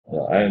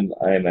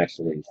I'm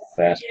actually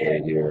fast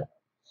played here.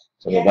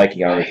 So the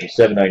Viking army from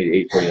 790 to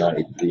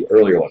 849, the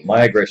earlier one.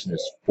 My aggression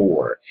is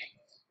 4.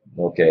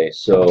 Okay,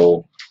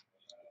 so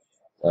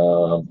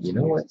you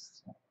know what?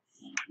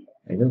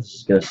 I know this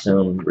is gonna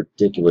sound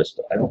ridiculous,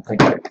 but I don't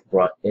think I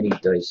brought any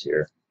dice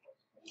here.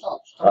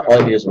 All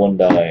I need is 1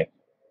 die.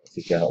 If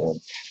you got one.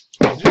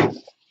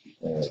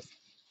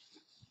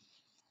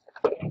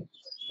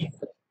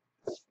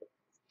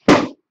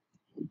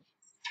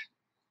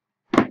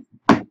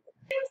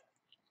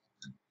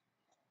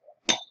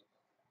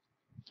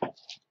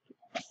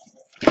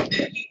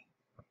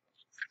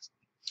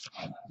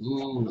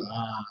 Ooh,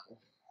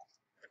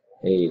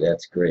 Hey,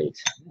 that's great.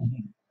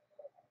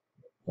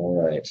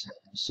 All right,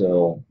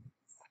 so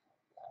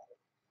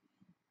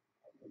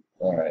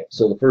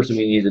the first thing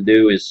we need to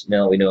do is,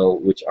 now we know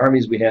which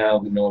armies we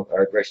have, we know what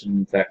our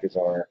aggression factors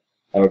are.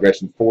 I'm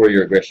aggression 4,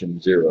 your aggression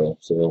 0.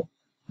 So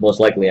most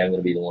likely I'm going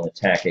to be the one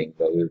attacking,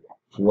 but we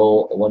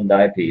roll a 1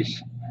 die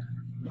piece.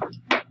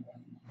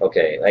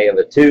 Okay, I have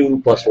a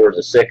 2 plus 4 is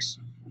a 6.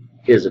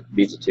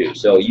 Beats a 2.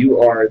 So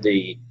you are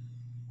the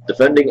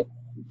defending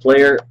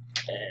player,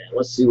 and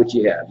let's see what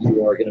you have.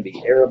 You are going to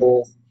be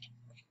arable,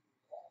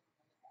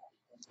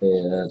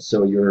 and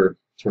so your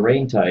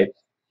terrain type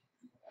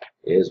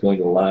is going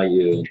to allow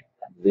you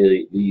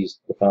the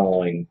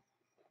following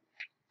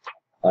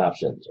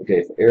options.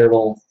 Okay, for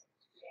arable,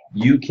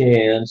 you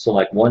can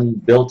select 1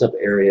 built-up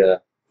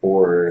area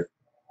or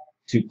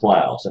 2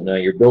 plow. So now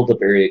your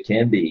built-up area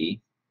can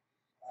be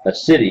a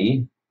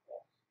city,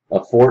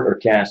 a fort or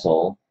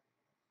castle,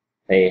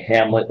 a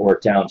hamlet or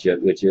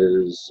township, which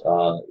is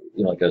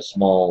like a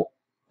small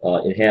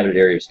inhabited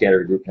area of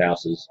scattered group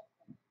houses.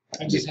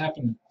 I just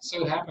happen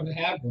to have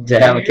one. To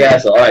have a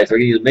castle. All right, so we're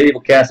going to use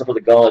medieval castle for the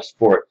Gaulish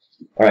fort.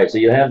 All right, so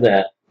you have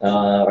that.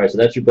 All right, so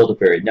that's your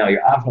build-up area. Now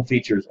your optional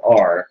features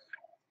are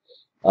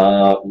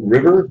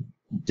river,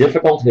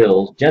 difficult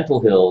hills,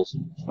 gentle hills,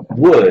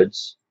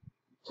 woods,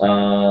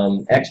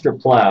 extra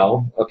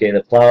plow. Okay,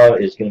 the plow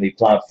is going to be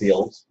plowed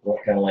fields,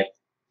 kind of like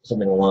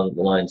something along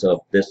the lines of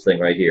this thing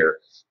right here.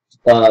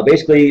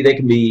 Basically, they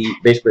can be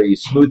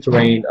smooth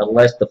terrain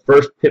unless the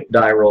first pip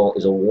die roll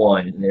is a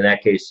 1, and in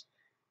that case,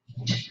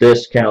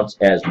 this counts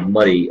as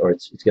muddy, or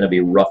it's going to be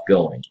rough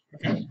going.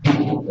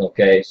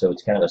 Okay, so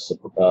it's kind of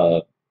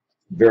a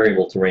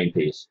variable terrain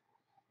piece.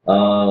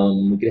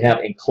 We can have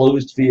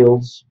enclosed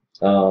fields,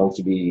 which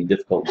would be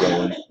difficult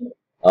going.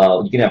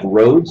 You can have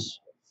roads,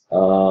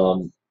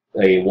 a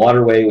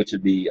waterway, which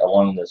would be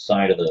along the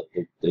side of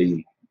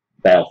the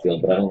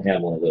battlefield, but I don't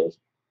have one of those.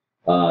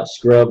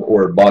 Scrub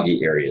or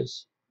boggy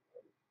areas.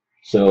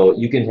 So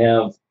you can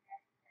have,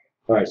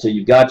 all right, so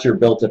you've got your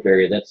built-up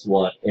area, that's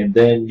one, and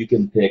then you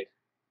can pick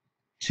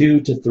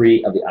 2 to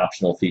 3 of the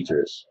optional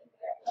features.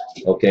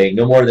 Okay,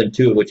 no more than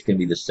 2 of which can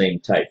be the same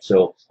type.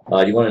 So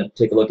you want to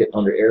take a look at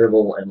under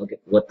arable and look at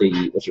what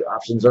your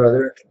options are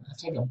there? I'll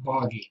take a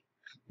boggy.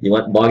 You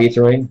want boggy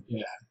terrain?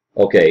 Yeah.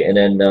 Okay, and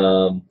then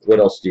what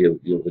else would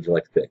you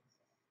like to pick?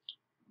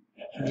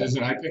 Does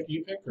it I pick,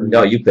 you pick? Or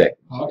No, you pick.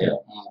 Okay. Yeah.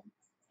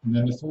 And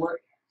then the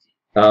fort?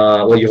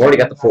 Well, you've already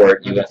got the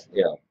fort. You got,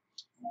 yeah.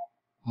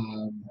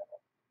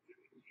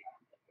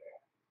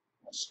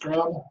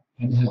 Scrub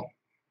and hill.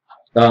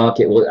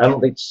 Okay, well, I don't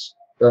think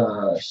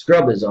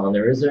scrub is on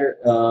there, is there?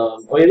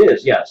 Oh, it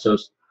is, yeah. So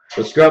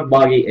scrub,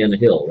 boggy, and the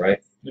hill, right?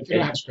 If you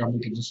don't have scrub, we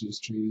can just use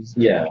trees.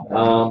 Yeah.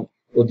 Well,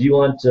 do you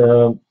want,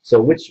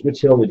 so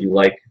which hill would you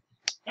like?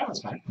 That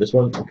one's fine. This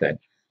one? Okay.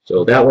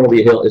 So that one will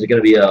be a hill. Is it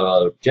going to be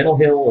a gentle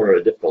hill or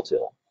a difficult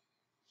hill?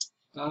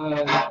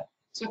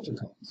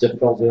 Difficult.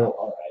 Difficult hill?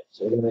 All right.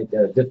 So we're going to make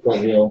that a difficult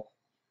hill.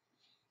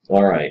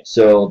 All right.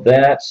 So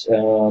that,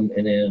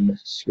 and then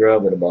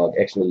scrub and a bog.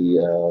 Actually,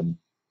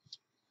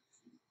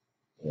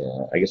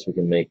 yeah, I guess we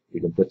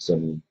can put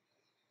some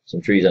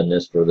trees on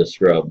this for the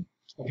scrub.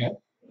 Okay.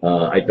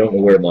 I don't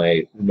know where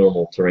my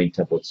normal terrain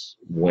templates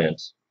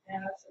went,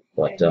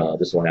 but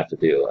this will have to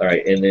do. All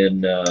right, and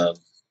then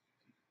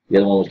the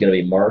other one was going to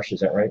be marsh. Is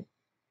that right?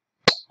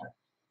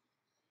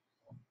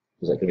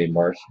 Is that going to be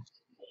marsh?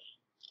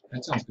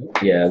 That sounds good.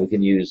 Yeah, we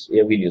can use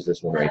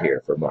this one right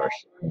here for marsh.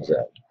 How's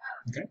that?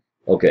 Okay.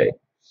 Okay.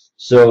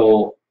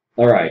 So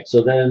all right.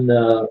 So then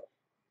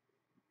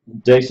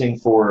dicing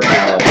for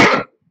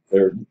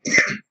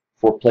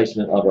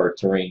placement of our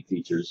terrain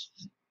features.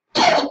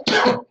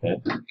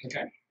 Okay.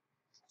 Okay.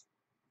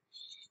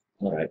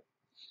 All right.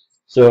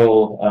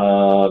 So,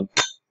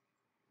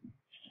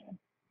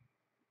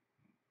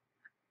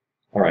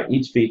 all right.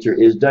 Each feature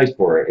is diced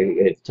for.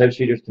 Type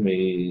features can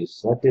be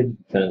selected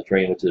depending on the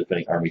terrain which the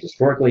defending army is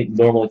historically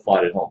normally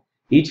fought at home.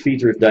 Each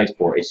feature is diced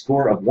for. A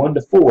score of 1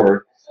 to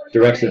 4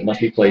 directs that it must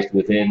be placed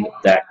within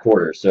that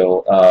quarter.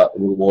 So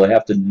we'll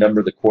have to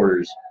number the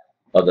quarters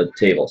of the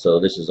table. So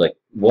this is like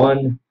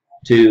 1,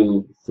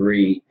 2,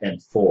 3,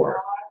 and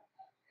 4.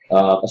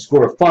 A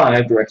score of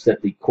 5 directs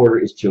that the quarter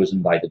is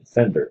chosen by the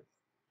defender.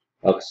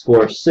 A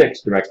score of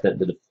 6 directs that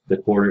the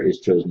quarter is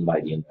chosen by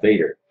the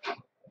invader,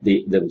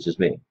 which is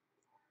me.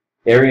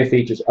 Area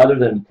features other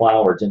than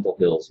plow or gentle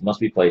hills must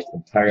be placed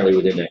entirely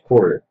within that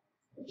quarter.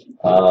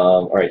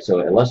 All right,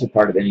 so a lesser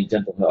part of any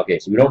gentle hill. Okay,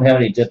 so we don't have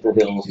any gentle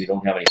hills. We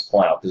don't have any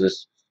plow because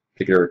this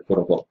particular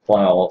quote-unquote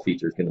plow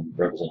feature is going to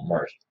represent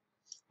marsh.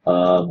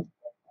 And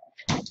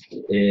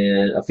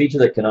a feature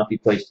that cannot be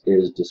placed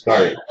is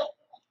discarded.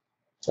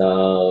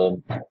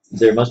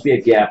 There must be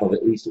a gap of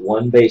at least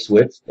 1 base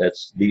width.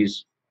 That's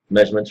these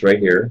measurements right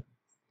here.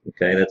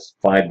 Okay, that's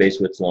 5 base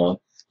widths long.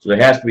 So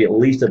there has to be at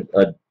least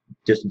a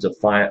distance of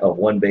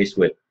 1 base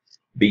width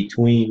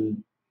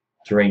between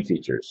terrain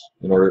features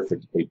in order for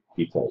it to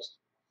be placed.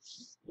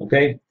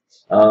 Okay.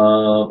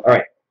 All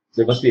right.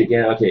 There must be a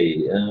gap.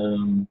 Okay.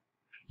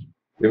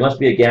 There must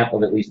be a gap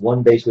of at least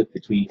 1 base width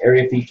between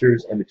area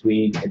features and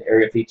between an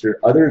area feature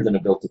other than a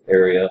built-up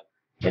area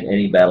and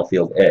any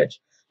battlefield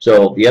edge.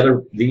 So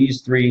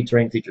these 3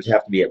 terrain features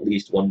have to be at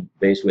least 1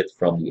 base width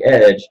from the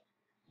edge,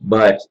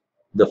 but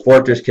the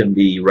fortress can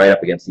be right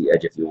up against the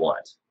edge if you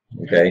want.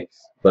 Okay,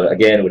 but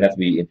again, it would have to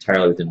be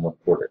entirely within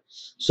 1/4.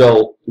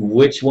 So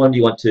which one do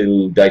you want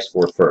to dice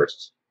for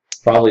first?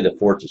 Probably the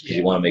fortress, because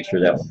you want to make sure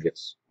that one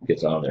gets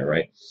on there,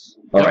 right?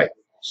 All right.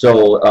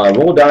 So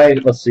roll a die.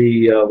 Let's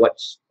see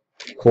what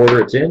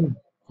quarter it's in.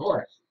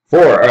 4. 4.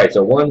 All right.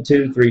 So 1,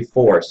 2, 3,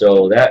 4.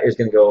 So that is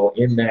going to go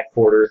in that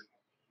quarter.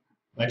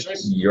 My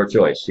choice? Your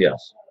choice,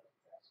 yes.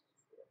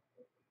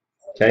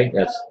 Okay,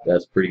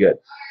 that's pretty good.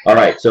 All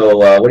right, so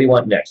what do you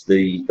want next?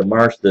 The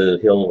marsh, the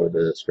hill, or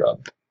the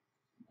scrub?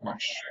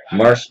 Marsh.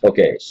 Marsh.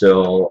 Okay,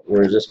 so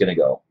where is this going to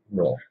go?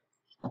 Roll.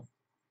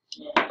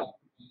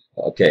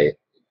 Okay,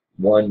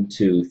 1,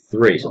 2,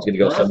 3. So it's going to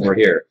go somewhere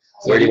here.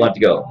 Where do you want it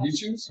to go? You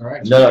choose? All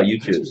right. No, you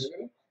choose.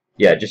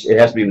 Yeah, just it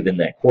has to be within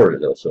that quarter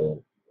though.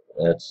 So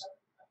that's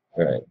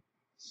all right.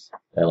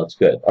 That looks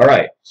good. All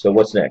right. So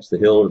what's next? The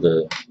hill or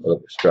the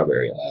scrub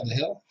area? The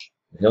hill.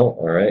 The hill.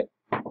 All right.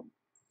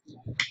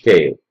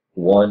 Okay.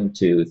 1,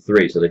 2,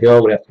 3. So the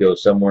hill would have to go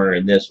somewhere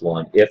in this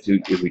one if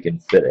we can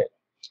fit it.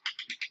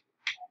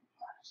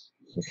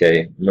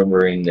 Okay.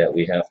 Remembering that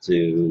we have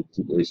to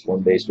keep at least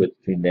 1 base width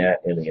between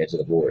that and the edge of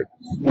the board.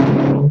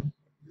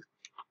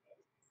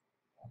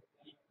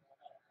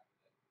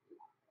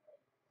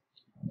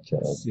 Okay.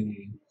 Let's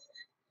see.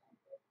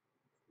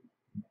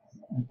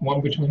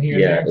 1 between here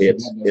Yeah, and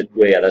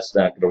there? yeah, that's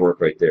not going to work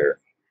right there.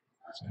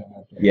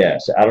 Yeah,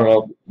 so I don't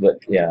know,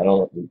 but yeah, I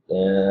don't know.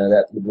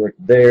 That would work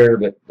there,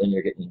 but then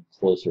you're getting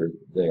closer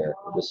there.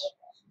 This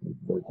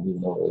would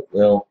even over.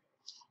 Well,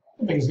 I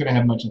don't think it's going to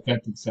have much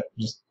effect except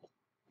just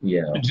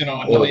yeah.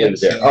 general We'll leave it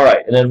there. All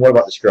right, and then what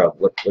about the scrub?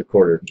 What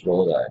quarter?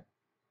 Roll a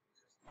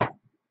die.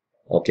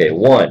 Okay,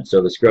 1.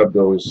 So the scrub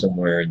goes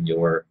somewhere in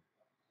your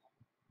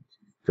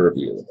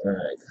purview. All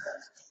right.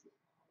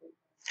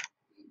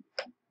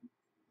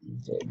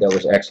 Okay, that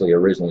was actually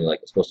originally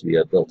like it's supposed to be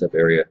a built-up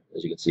area,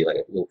 as you can see, like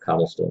a little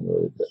cobblestone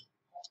road. But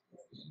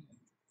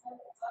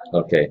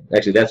okay,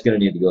 actually, that's going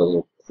to need to go a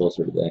little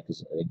closer to that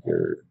because I think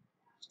you're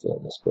still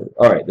in this quarter.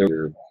 All right,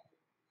 there's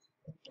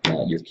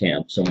your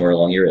camp somewhere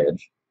along your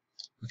edge.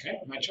 Okay,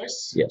 my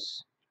choice.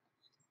 Yes.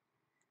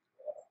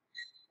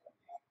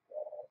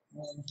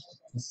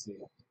 Let's see.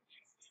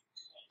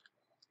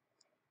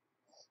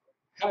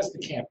 How does the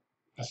camp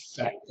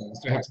affect things?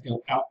 Do I have to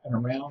go out and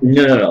around?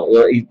 No.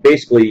 Well,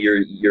 basically,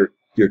 your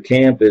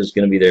camp is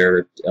going to be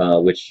there,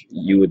 which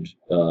you would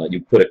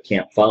you put a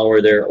camp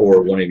follower there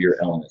or one of your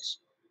elements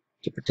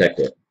to protect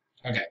it.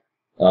 Okay.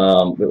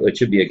 But it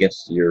should be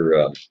against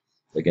your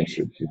base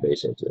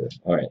edge there.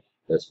 All right,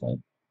 that's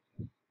fine.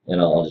 And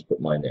I'll just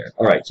put mine there.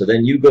 All right, so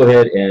then you go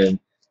ahead and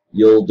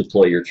you'll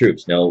deploy your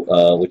troops. Now,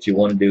 what you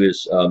want to do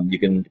is you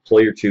can deploy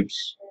your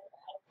troops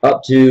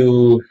up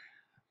to.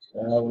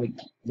 Let me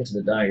get to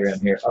the diagram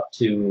here. Up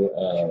to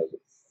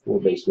 4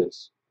 base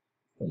widths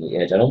from the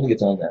edge. I don't think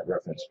it's on that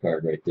reference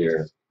card right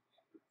there.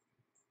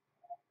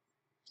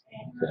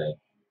 Okay.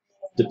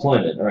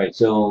 Deployment. All right.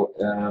 So,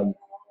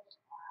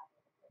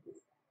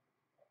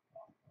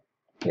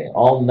 okay.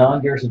 All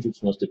non-garrison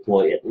troops must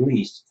deploy at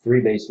least 3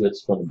 base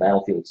widths from the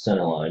battlefield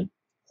center line.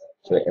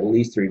 So at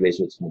least 3 base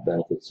widths from the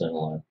battlefield center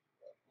line,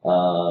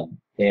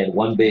 and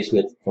 1 base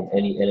width from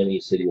any enemy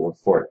city or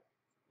fort.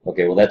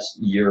 Okay, well that's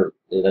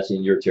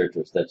in your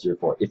territory. So that's your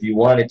fort. If you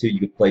wanted to, you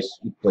could place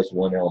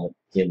one element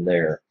in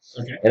there.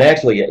 Okay. And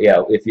actually,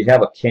 yeah, if you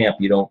have a camp,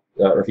 you don't,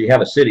 or if you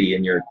have a city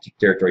in your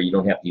territory, you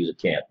don't have to use a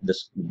camp.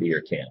 This would be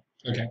your camp.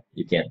 Okay.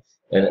 You can,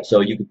 and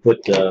so you could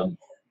put a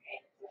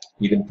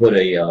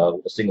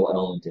single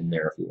element in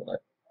there if you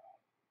want.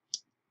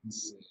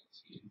 Let's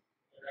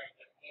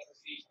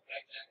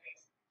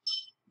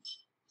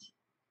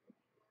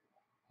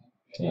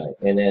see.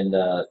 And then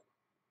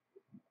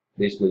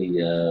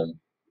basically.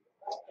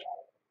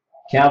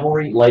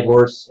 Cavalry, light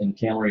horse, and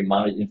cavalry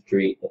mounted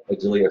infantry,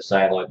 auxiliary, or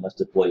sideloid must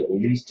deploy at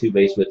least 2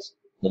 base widths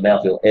on the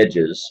battlefield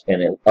edges,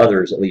 and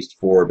others at least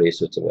 4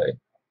 base widths away.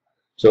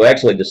 So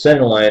actually, the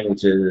center line,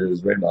 which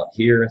is right about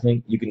here, I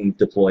think, you can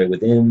deploy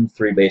within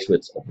 3 base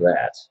widths of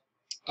that.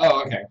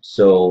 Oh, okay.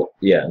 So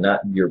yeah,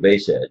 not your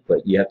base edge,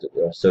 but you have to.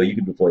 So you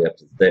can deploy up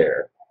to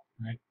there.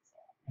 Right.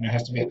 And there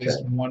has to be at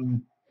least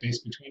 1 base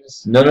between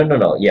us.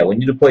 No. Yeah, when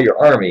you deploy your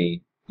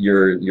army,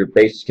 your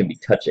bases can be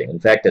touching. In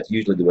fact, that's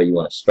usually the way you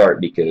want to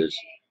start because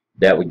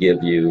that would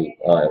give you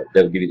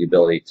the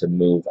ability to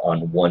move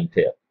on one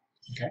pip,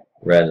 Okay.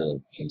 rather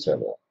than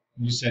several.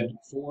 You said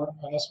 4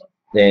 on this one?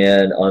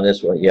 And on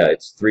this one, yeah,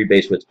 it's 3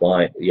 base widths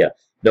blind. Yeah.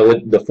 No,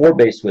 the 4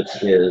 base widths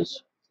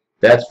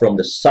that's from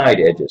the side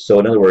edges. So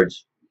in other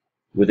words,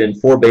 within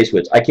 4 base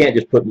widths, I can't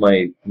just put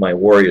my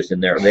warriors in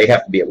there. They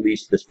have to be at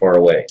least this far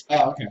away.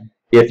 Oh, okay.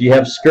 If you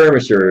have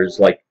skirmishers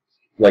like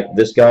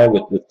this guy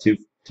with two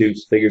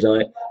figures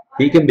on it,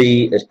 he can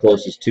be as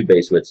close as 2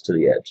 base widths to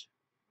the edge,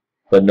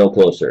 but no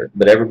closer.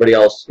 But everybody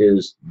else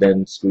is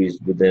then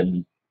squeezed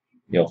within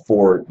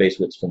 4 base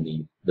widths from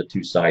the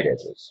 2 side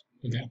edges.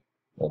 Okay.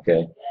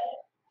 Okay.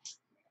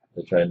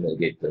 To try and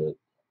mitigate the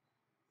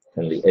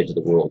kind of the edge of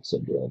the world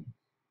syndrome.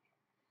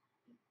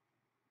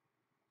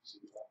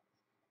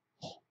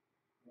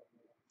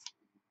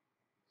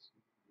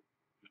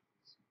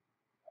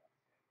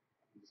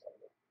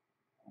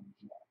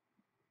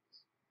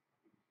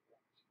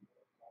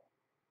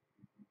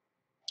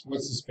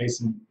 What's the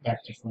spacing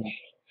back to front?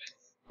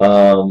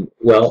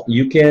 Well,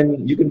 you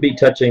can be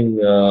touching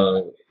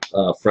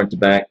front to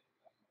back,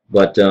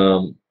 but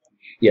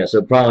yeah.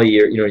 So probably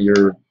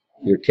your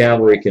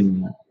cavalry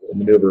can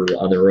maneuver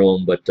on their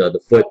own, but the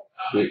foot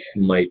you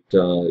might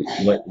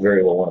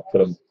very well want to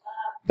put them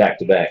back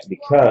to back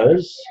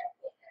because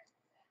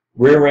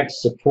rear rank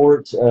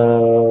support.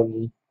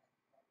 Let's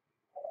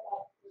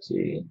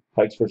see,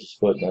 pikes versus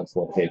foot. That's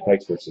okay.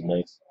 Pikes versus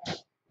knights.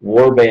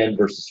 Warband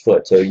versus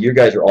foot. So you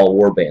guys are all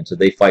warband, so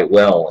they fight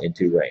well in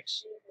 2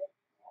 ranks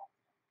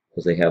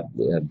because they have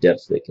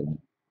depths they can.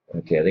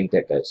 Okay, I think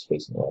that guy's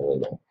facing all the way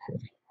though.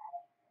 Okay.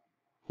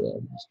 Yeah,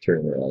 just turn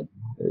him around.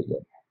 There you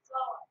go.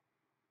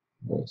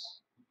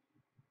 Nice.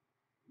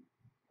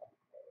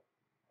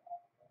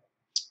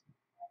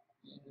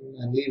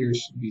 And leader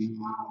should be.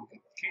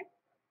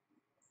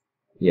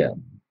 Yeah.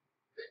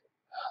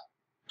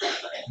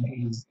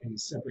 He's a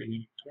separate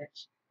unit,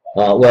 correct?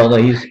 Well, no,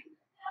 he's.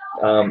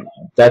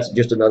 That's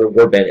just another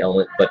warband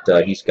element,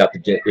 but he's got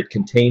it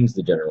contains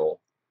the general,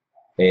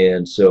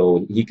 and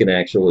so he can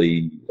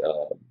actually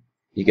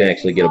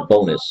get a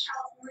bonus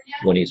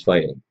when he's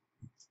fighting.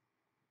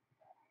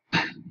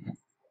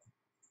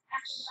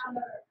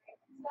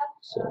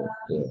 So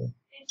yeah.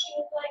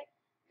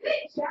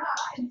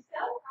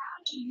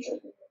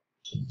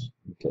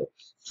 Okay,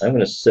 I'm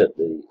gonna set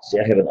the. See,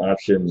 I have an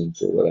option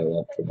for what I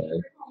want for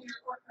my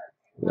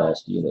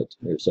last unit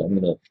here, so I'm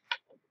gonna.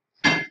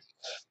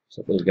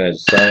 Set those guys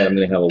aside. I'm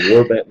going to have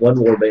one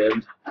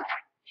warband,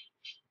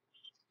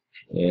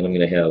 and I'm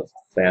going to have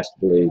fast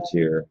blades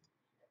here.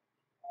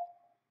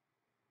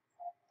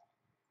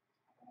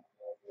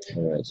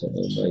 All right, so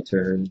on my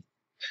turn,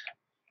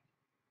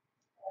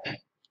 I'm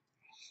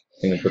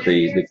going to put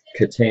the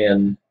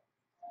Catan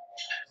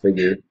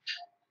figure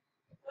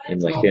in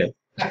my kit.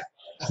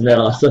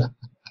 No, so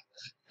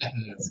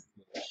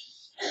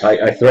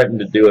I threatened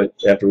to do it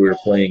after we were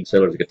playing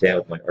Settlers of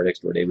Catan with our next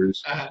door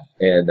neighbors,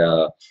 and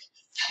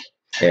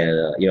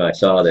I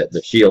saw that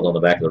the shield on the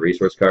back of the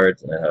resource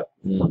cards, and I thought,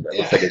 that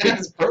looks like a good.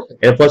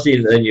 Perfect. And plus,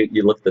 then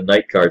you look at the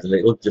knight cards, and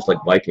they look just like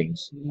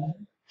Vikings.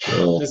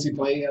 So, does he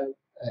play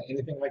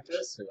anything like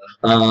this?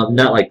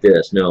 Not like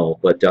this, no.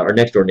 But our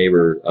next door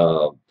neighbor,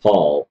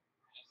 Paul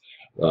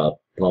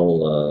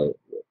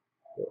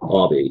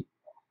Aubie,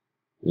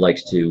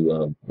 likes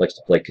to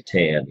play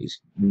Catan. He's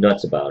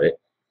nuts about it,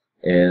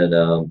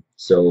 and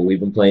so we've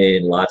been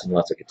playing lots and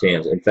lots of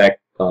Catans. In fact,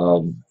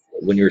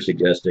 when you were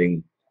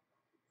suggesting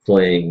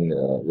playing,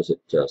 was it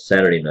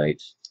Saturday night?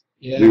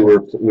 Yeah. We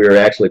were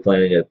actually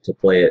planning to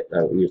play it.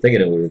 We were thinking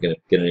that we were going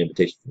to get an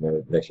invitation from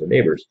our next door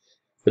neighbors,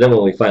 but then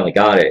when we finally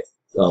got it,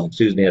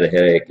 Susan had a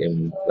headache,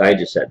 and I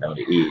just sat down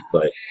to eat.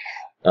 But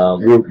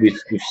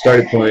we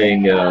started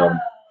playing.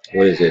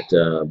 What is it?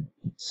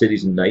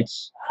 Cities and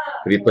Knights.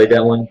 Have you played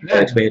that one? Yeah.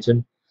 That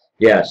expansion?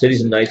 Yeah,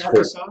 Cities and Knights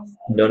for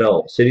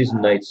no. Cities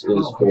and Knights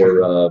is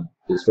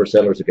for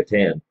Settlers of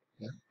Catan.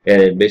 And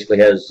it basically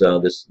has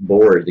this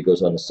board that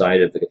goes on the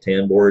side of the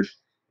Catan board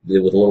with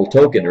a little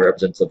token that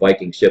represents the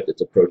Viking ship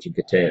that's approaching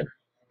Catan.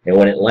 And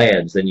when it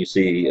lands, then you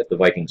see if the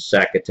Vikings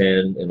sack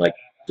Catan and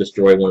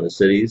destroy one of the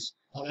cities,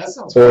 Oh, that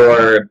sounds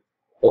or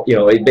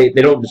they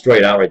don't destroy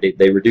it outright.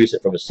 They reduce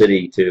it from a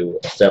city to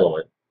a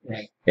settlement.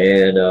 Right.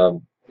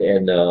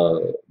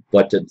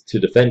 But to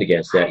defend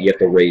against that, you have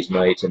to raise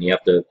knights, and you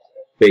have to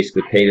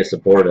basically pay to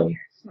support them.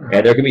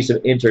 And there can be some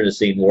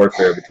internecine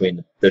warfare between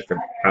the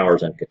different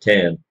powers on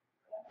Catan.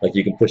 Like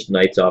you can push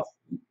knights off,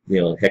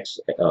 hex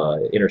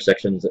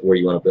intersections where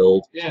you want to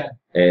build. Yeah.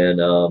 And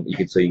you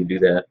can do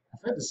that.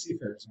 I've heard the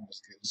Seafarers one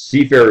was good.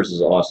 Seafarers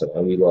is awesome,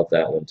 and we love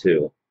that one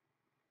too.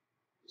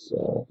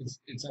 So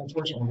it's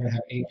unfortunate we're gonna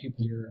have 8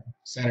 people here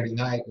Saturday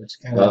night, which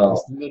kind of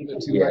is a little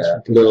bit too much. Yeah,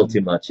 a little too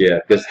much.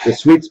 Yeah, because the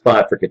sweet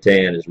spot for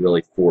Catan is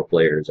really 4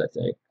 players. I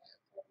think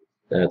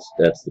that's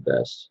the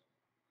best.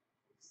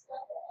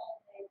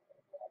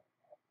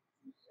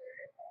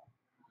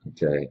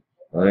 Okay,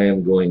 I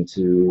am going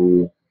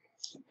to.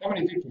 How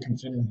many people can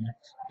fit in here?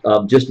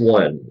 Just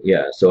one,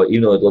 yeah. So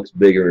even though it looks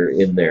bigger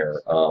in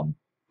there,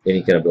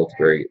 any kind of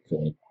military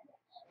can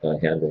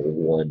handle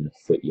 1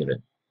 foot unit.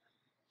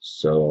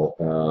 So,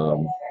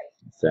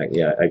 in fact,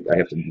 yeah, I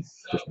have to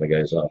push my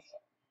guys off.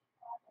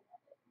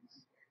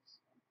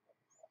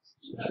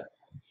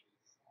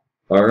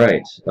 All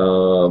right.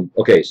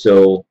 Okay,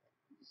 so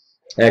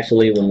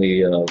actually, when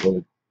we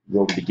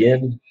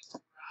begin,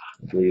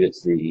 I believe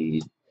it's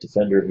the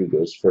defender who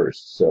goes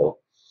first. So,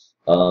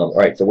 all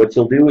right. So what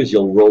you'll do is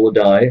you'll roll a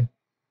die,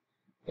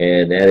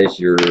 and that is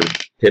your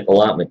pip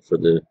allotment for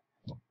the.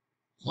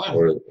 Wow.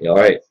 All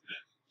right.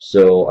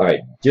 So, all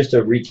right. Just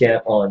to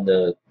recap on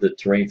the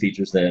terrain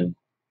features, then.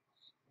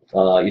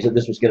 You said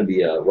this was going to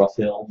be a rough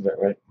hill, is that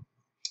right?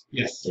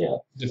 Yes. Yeah.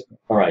 Difficult.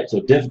 All right. So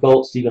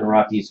difficult, steep and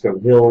rocky,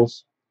 covered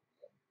hills.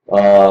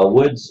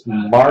 Woods,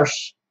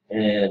 marsh,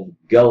 and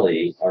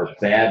gully are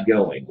bad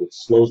going, which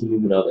slows the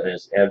movement of it and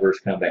has adverse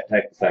combat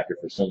type factor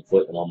for some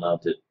foot and all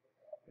mounted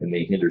and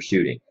may hinder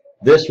shooting.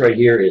 This right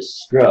here is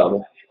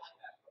scrub.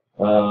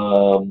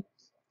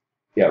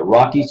 Yeah,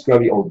 rocky,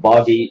 scrubby, or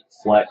boggy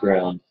flat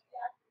ground.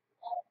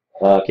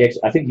 Okay,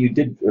 I think you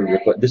did.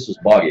 This was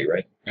boggy,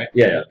 right? Right.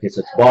 Yeah. Okay,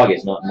 so it's boggy.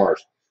 It's not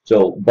marsh.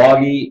 So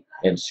boggy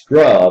and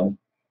scrub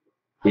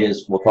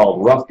is we're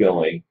called rough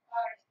going,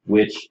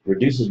 which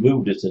reduces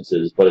move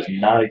distances, but is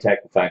not a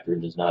tactical factor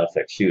and does not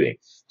affect shooting.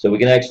 So we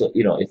can actually,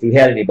 if we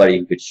had anybody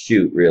who could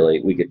shoot, really,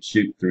 we could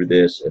shoot through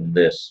this and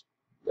this.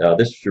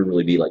 This should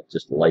really be like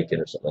just lichen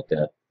or something like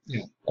that.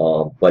 Yeah.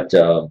 But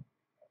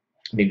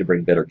need to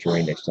bring better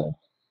terrain next time.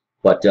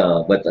 But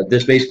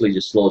this basically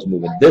just slows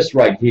movement. This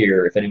right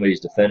here, if anybody's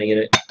defending in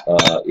it,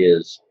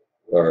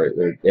 or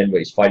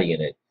anybody's fighting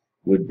in it,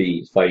 would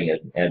be fighting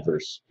an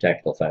adverse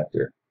tactical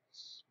factor.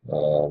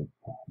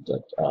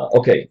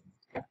 Okay.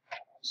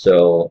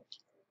 So,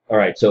 all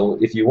right. So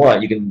if you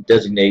want, you can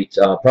designate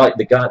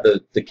probably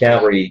the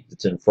cavalry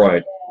that's in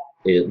front.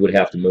 It would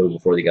have to move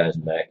before the guys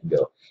in the back can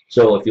go.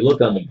 So if you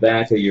look on the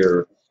back of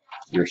your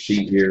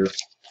sheet here,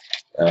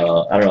 I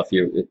don't know if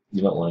you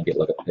might want to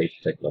look at the page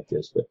to take a look at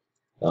this, but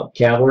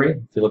cavalry.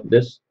 If you look at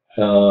this,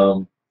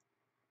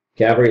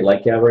 cavalry,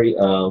 light cavalry,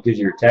 gives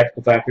you your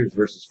tactical factors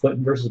versus foot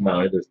and versus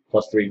mounted. There's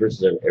 +3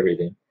 versus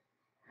everything,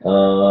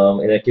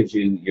 and that gives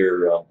you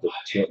your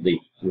the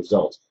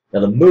results. Now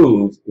the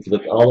move, if you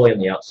look all the way on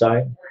the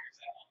outside,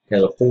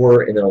 has a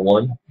 4 and then a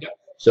 1. Yep.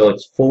 So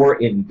it's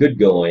 4 in good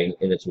going,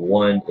 and it's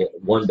 1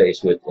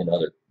 base width in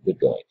other good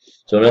going.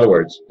 So in other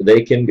words,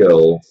 they can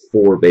go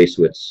 4 base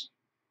widths,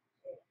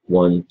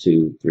 1,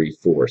 2, 3,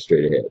 4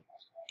 straight ahead.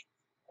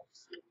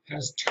 How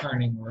does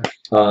turning work?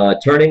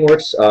 Turning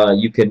works.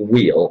 You can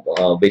wheel,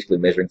 basically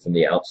measuring from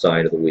the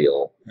outside of the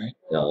wheel. Right.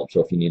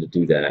 So if you need to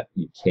do that,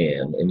 you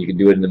can, and you can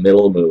do it in the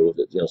middle of the move.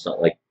 It's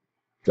not like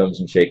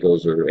drums and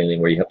shakos or anything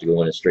where you have to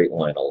go in a straight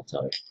line all the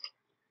time.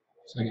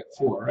 So I get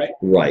 4, right?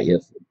 Right. You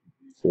have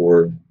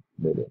 4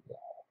 movement.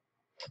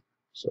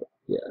 So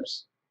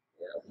yes.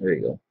 Yeah. There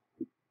you go.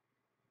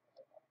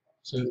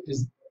 So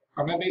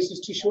are my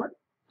bases too short?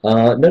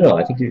 No.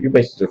 I think your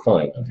bases are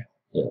fine. Okay.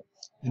 Yeah.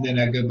 And then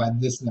I go by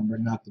this number,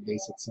 not the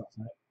base itself,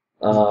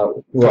 right?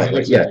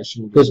 Right. Yeah.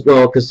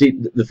 Because see,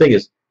 the thing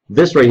is,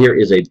 this right here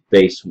is a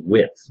base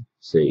width.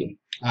 See.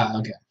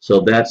 Okay. So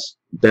that's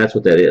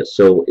what that is.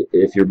 So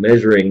if you're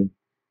measuring,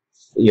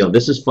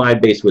 this is 5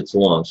 base widths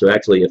long. So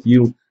actually, if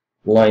you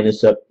line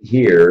this up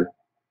here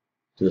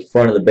to the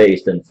front of the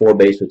base, then 4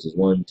 base widths is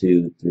 1,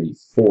 2, 3,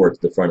 4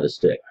 to the front of the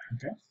stick.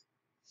 Okay.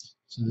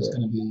 So there's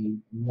going to be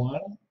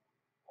 1,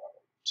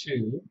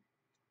 2,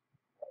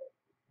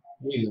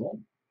 wheel.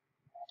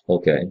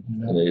 Okay.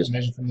 And then just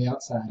measure from the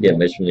outside. Yeah,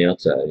 measure from the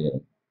outside. Yeah.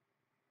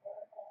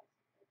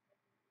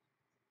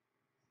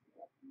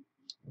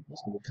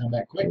 So we'll come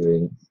back quick.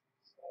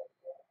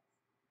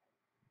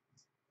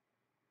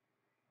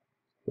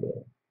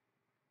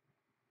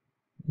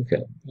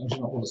 Okay. No, you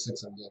don't roll a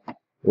 6 on that.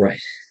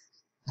 Right.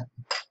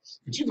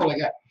 But you've only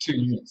got 2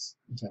 units.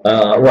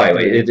 Right.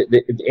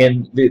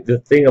 And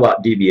the thing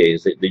about DBA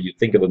is that you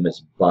think of them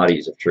as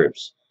bodies of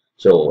troops.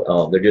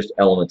 So they're just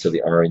elements of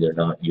the army. They're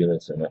not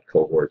units. They're not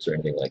cohorts or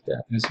anything like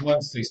that. And it's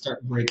once they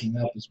start breaking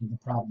up is when the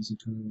problems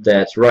occur.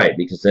 That's right,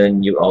 because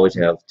then you always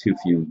have too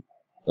few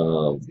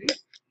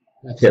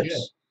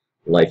pips.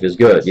 Life is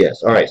good.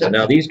 Yes. All right. So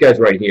now these guys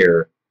right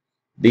here,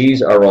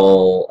 these are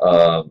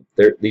all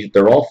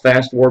they're all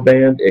fast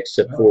warband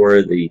except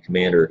for the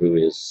commander who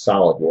is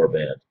solid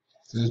warband.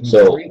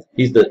 So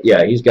he's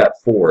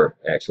got 4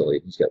 actually.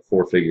 He's got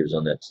 4 figures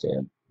on that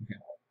stand. Okay.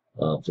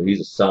 So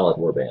he's a solid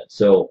warband.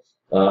 So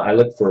I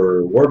look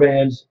for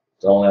warbands.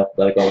 It's all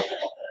alphabetical.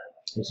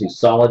 You see,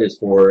 solid is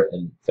 4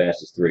 and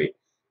fast is 3.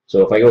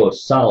 So if I go with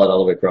solid all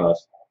the way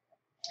across,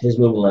 his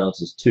movement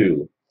allowance is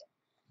 2.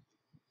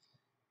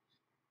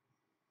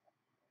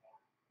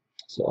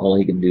 So all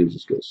he can do is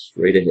just go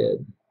straight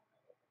ahead.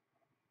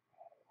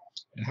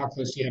 And how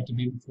close do you have to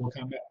be before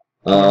combat?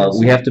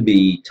 We have to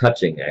be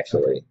touching,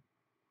 actually.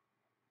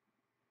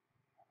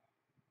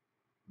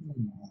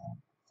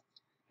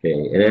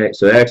 Okay, and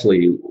so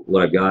actually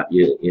what I've got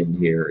you in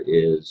here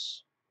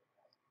is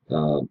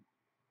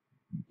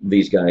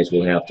these guys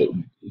will have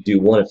to do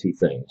one of 2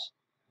 things.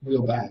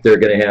 Wheel back. They're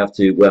going to have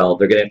to,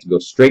 go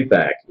straight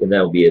back, and that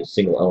will be a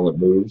single element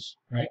moves.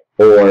 Right.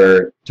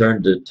 Or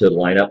turn to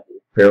line up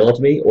parallel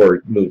to me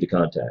or move to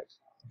contact.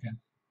 Okay.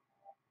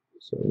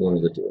 So one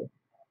of the two.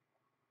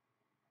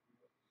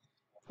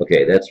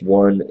 Okay, that's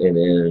 1 and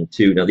then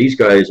 2. Now these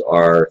guys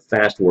are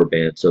fast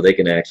warband, so they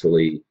can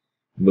actually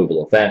move a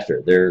little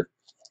faster. Their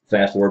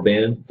fast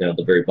warband down at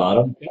the very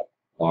bottom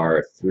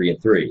are 3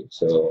 and 3.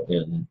 So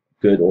in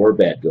good or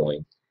bad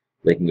going,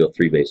 they can go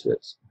 3 base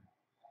widths.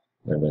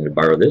 And I'm going to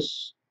borrow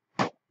this.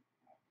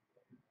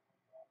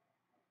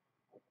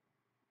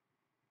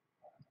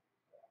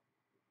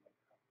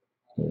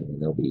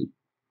 And there'll be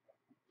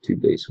 2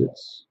 base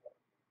widths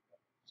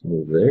to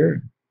move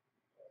there.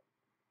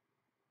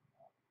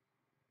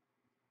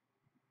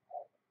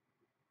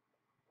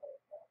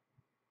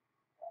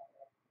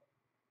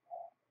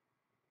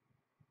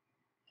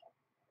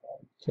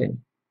 Okay.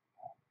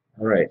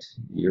 All right,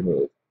 your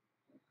move.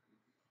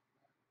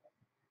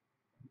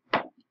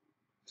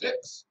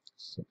 6.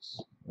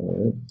 6.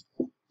 All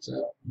right.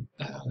 So,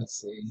 let's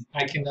see.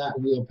 I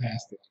cannot wheel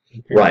past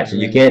it. Right, so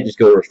you can't just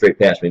go straight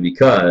past me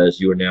because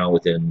you are now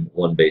within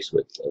 1 base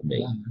width of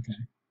me. Okay.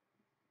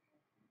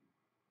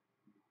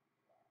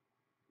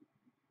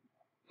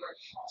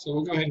 So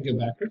we'll go ahead and go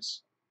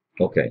backwards.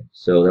 Okay,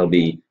 so there'll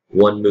be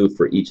 1 move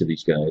for each of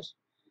these guys,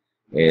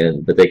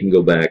 but they can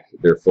go back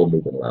their full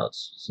movement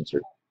allowance since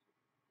they're.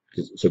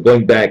 So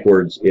going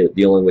backwards,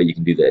 the only way you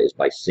can do that is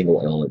by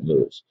single element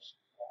moves.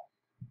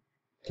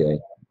 Okay,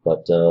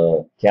 but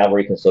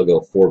cavalry can still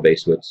go 4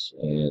 base widths,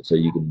 and so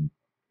you can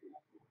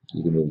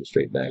move them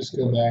straight back. Just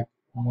go back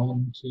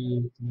 1,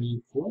 2,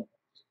 3, 4.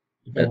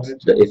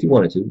 If you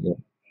wanted to, yeah.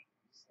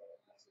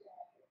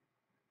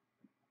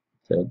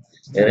 Okay.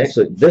 And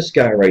actually, this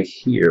guy right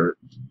here,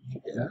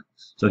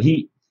 so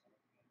he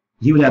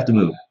would have to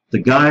move. The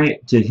guy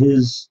to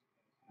his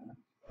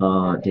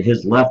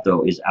left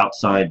though is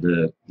outside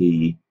the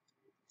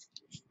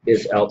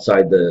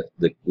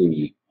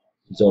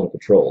zone of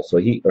control. So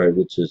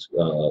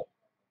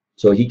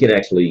so he can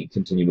actually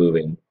continue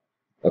moving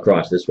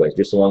across this way,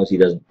 just so long as he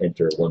doesn't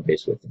enter 1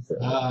 base width in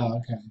front of him. Ah,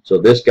 okay. So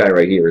this guy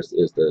right here is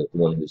the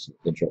one who's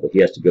in trouble. He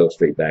has to go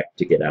straight back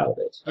to get out of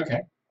it.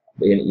 Okay.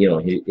 You know,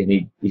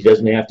 he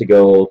doesn't have to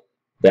go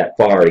that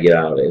far to get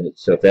out of it.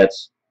 So if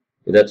that's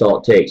all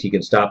it takes, he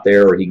can stop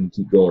there or he can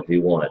keep going if he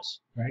wants.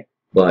 Right.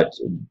 But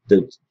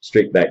the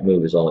straight back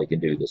move is all he can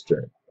do this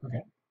turn.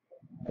 Okay.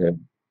 Okay.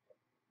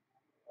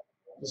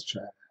 Let's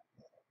try.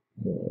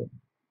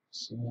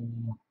 So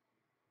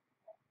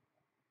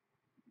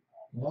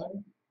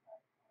 1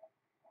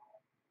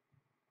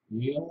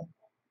 wheel.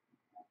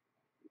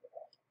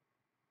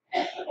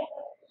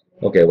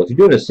 Okay, well, if you're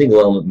doing a single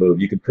element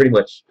move, you can pretty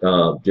much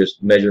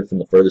just measure from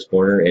the furthest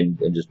corner and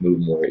just move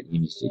him where he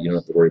needs to. You don't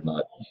have to worry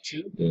about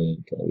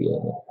doing kind of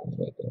wheel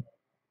like that.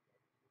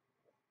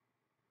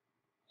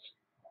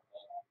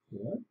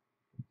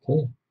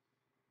 Okay.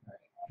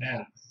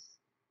 Now,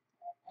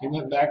 he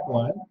went back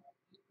 1.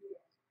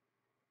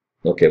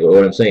 Okay, but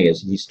what I'm saying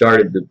is he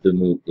started the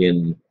move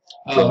in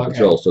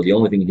control, so the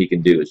only thing he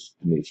can do is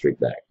move straight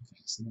back.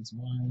 Okay, so that's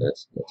 1.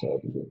 That's all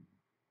he can do.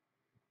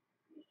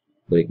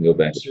 But he can go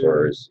back as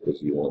far as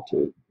you want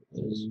to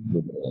in his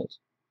movement allowance.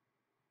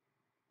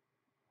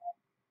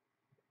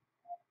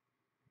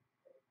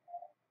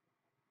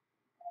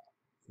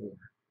 Okay.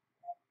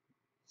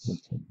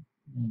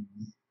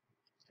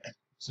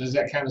 So does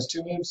that count as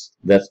 2 moves?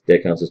 That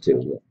counts as 2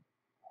 as well.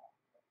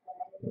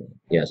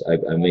 Yes,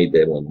 I made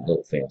that one a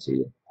little fancy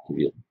to give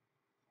you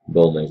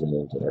bow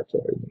measurement and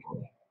artillery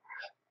measurement.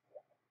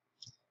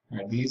 All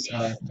right, these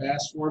are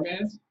fast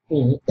warband?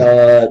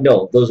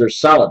 No, those are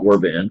solid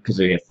warband because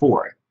they have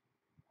 4.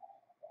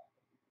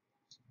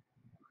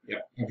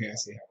 Yep, okay, I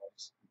see how it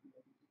works.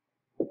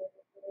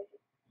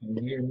 And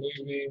we're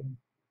moving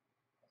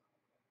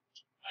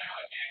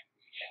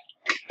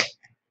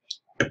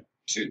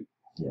 2.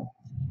 Yeah.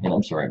 And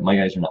I'm sorry, my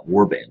guys are not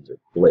warbands, they're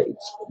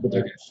blades, but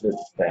they're just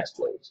fast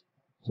blades.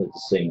 So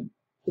it's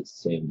the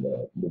same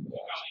movement.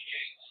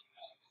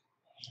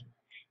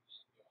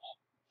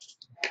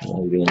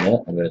 While we're doing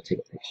that, I'm going to take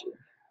a picture.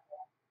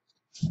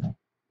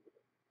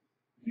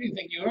 Who do you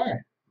think you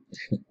are?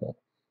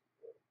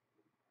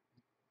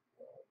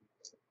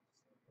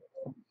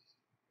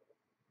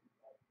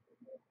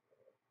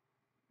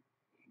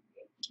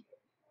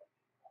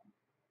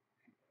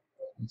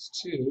 It's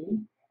 2.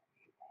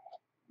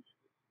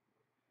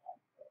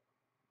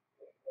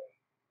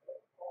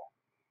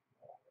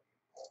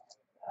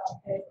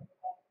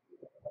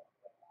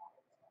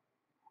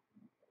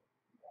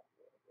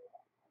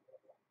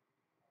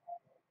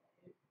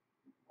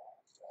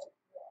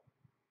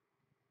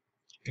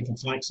 Get the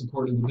flank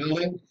support of the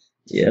building.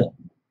 Yeah.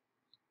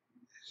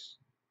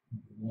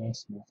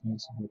 Nice, flank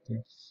support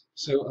there.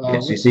 So,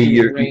 Yes, you what's see the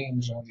your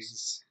range on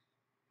these?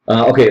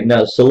 Okay,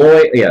 now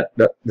Soloi, yeah,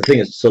 the thing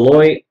is,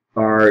 Soloi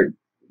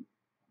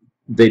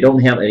they don't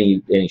have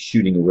any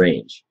shooting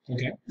range.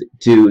 Okay.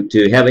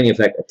 To have any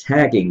effect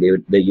attacking,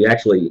 you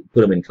actually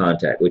put them in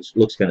contact, which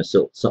looks kind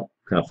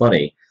of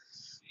funny.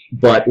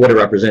 But what it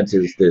represents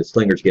is the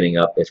slingers getting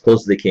up as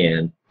close as they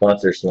can,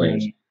 launch their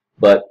slings.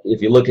 But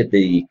if you look at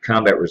the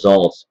combat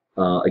results,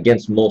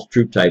 against most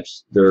troop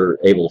types, they're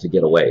able to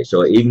get away.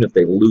 So even if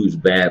they lose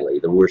badly,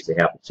 the worst that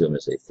happens to them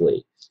is they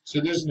flee. So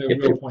there's no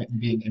real point in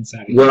being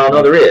inside. Well,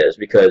 no, there is,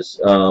 because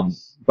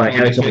by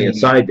having somebody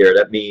inside there,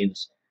 that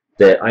means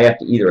that I have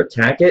to either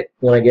attack it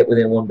when I get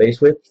within one base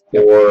width,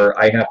 or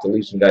I have to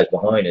leave some guys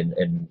behind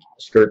and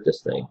skirt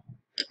this thing.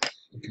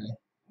 Okay.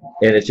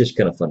 And it's just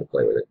kind of fun to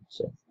play with it.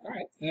 So. All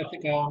right, I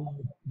think I'm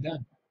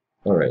done.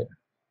 All right.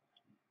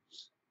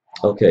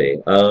 Okay.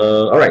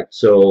 All right.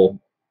 So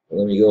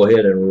let me go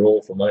ahead and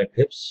roll for my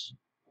pips.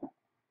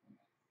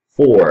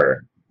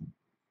 4.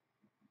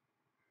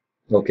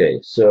 Okay.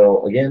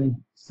 So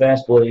again,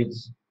 fast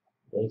blades.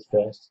 Blades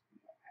fast.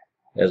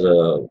 Has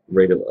a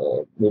rate of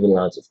movement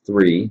allowance of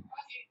 3.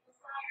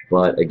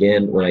 But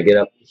again, when I get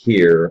up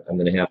here, I'm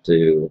going to have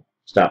to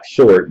stop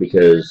short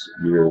because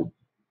you're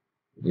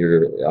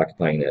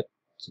occupying that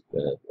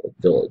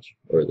village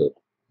or the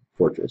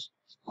fortress.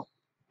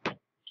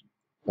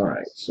 All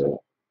right,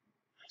 so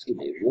let's give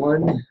me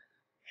 1,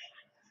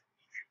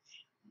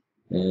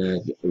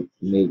 and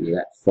maybe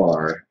that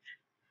far.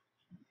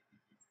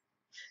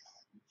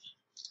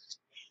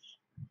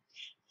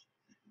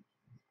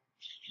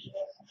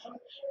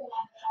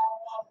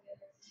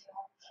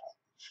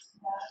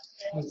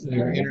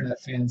 Hopefully our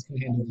internet fans can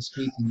handle the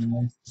squeaking in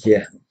there.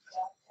 Yeah.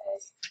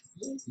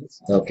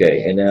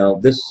 Okay, and now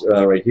this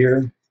right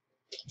here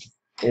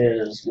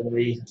is going to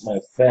be my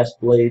fast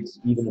blades,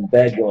 even in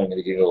bad going,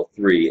 going to go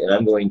 3, and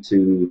I'm going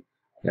to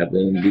have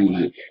them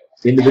do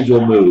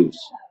individual moves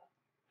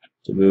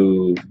to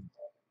move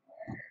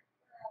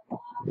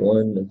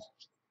 1,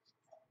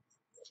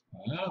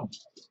 Wow.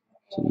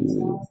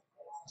 2,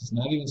 It's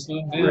not even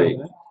slowing down, 3.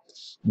 huh?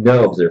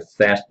 No, because they're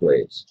fast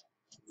blades.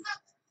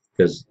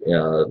 Because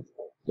they're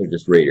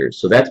just raiders.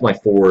 So that's my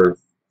 4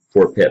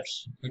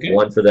 pips. Okay.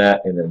 1 for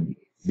that, and then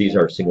these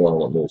are single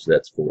element moves, so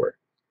that's 4.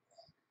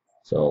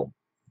 So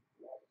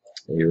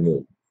you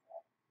remove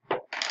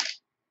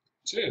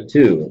 2.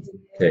 2.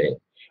 Okay.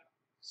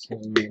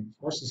 So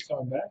horse is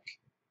coming back.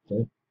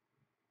 Okay.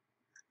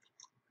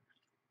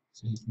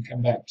 So he can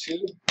come back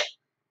 2.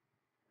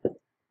 1,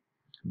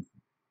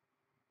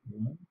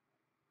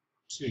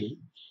 2.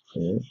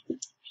 Okay.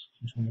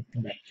 Which one will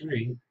come back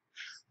 3.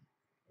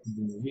 And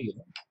then the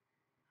wheel.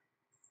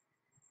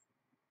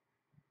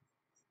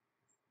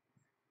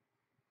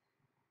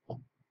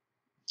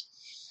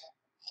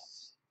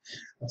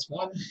 That's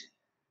 1.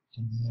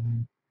 And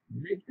then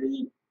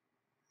regroup.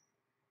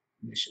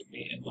 They should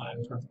be in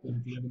line perfectly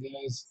with the other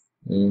guys.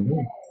 Mm-hmm.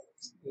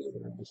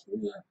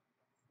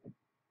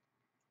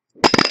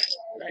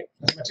 Alright,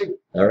 that's my 2.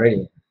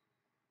 Alrighty.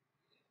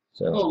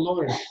 So. Oh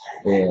Lord.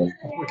 Yeah.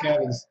 Poor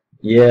cabins.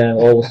 Yeah.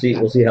 Well, we'll see.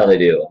 We'll see how they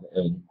do.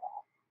 All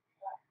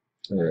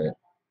right.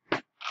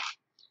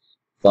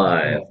 5.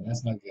 Oh,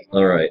 that's not good.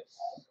 All right.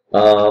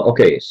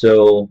 Okay.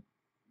 So.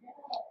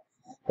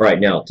 All right.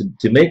 Now,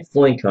 to make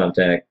flank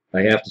contact,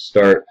 I have to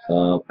start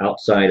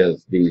outside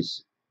of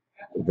these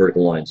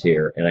vertical lines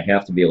here, and I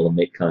have to be able to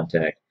make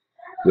contact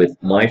with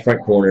my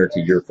front corner to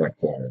your front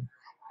corner.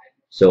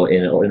 So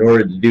in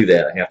order to do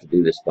that, I have to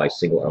do this by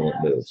single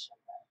element moves.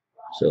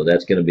 So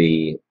that's going to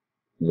be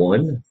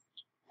 1,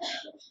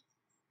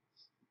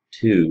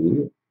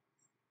 2,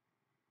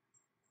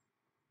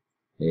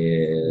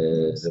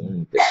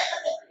 and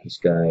this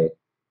guy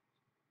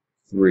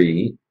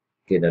 3.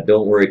 Okay, now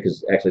don't worry,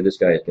 because actually this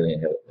guy is going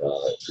to have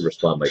to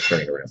respond by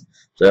turning around.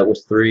 So that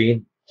was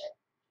 3,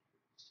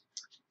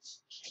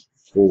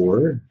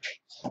 4,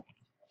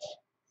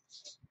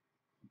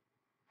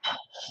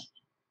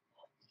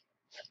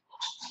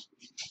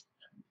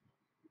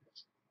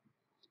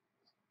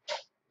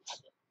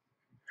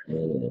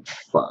 and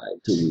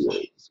 5 to wheel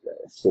this guy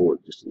forward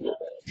just a little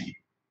bit.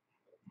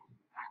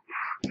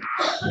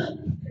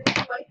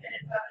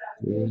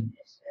 3.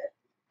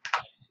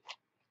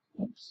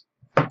 Oops.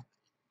 That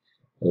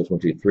was 1,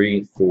 2,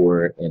 3,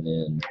 4, and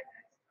then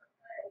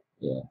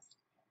yeah.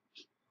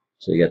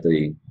 So you got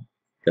the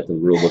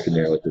rule book in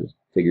there with the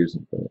figures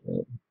and stuff.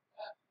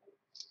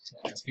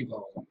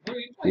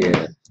 Right?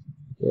 Yeah.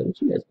 Yeah,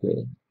 what you guys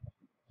play?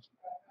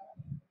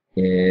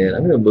 And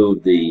I'm going to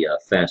move the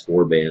fast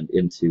warband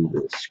into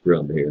the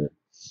scrum here.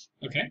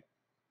 Okay.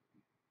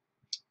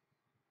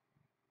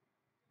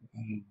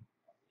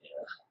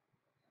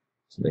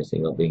 It's the nice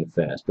thing about being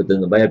fast. But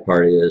then the bad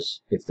part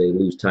is if they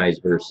lose ties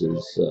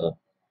versus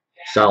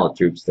solid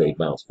troops, they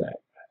bounce back.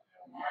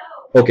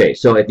 Okay,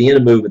 so at the end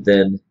of movement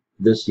then,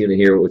 this unit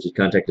here, which is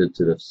contacted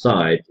to the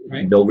side,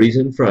 right. No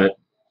reason in front,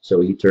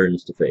 so he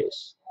turns to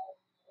face.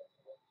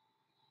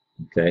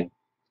 Okay.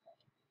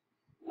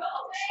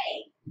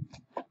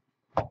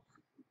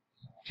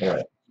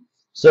 Alright.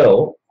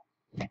 So,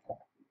 okay,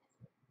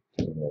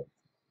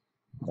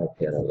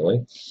 out of the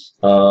way.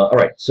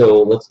 Alright,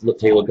 so let's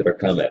take a look at our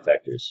combat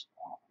factors.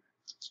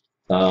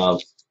 So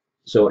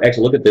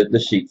actually look at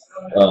this sheet.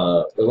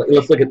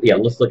 Let's look at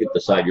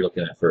the side you're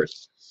looking at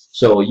first.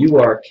 So you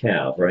are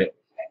cav, right?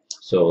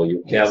 So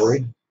you're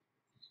cavalry.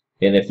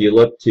 And if you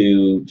look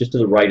just to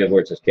the right of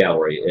where it says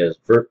cavalry, is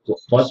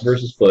plus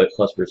versus foot,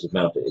 plus versus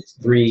mounted. It's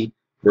 3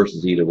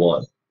 versus either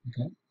one.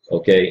 Okay.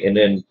 Okay, and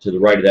then to the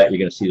right of that, you're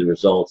going to see the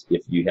results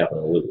if you happen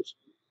to lose.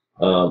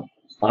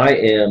 I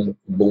am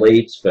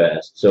blades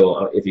fast,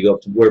 so if you go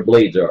up to where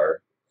blades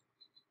are,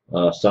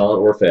 solid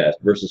or fast,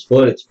 versus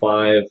foot, it's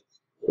 5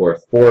 or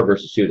 4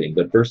 versus shooting,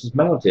 but versus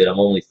mounted, I'm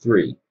only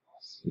 3.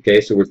 Okay,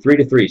 so we're 3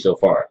 to 3 so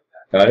far.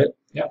 Got it?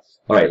 Yeah.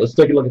 All right, let's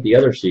take a look at the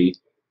other sheet,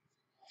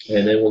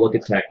 and then we'll look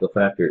at tactical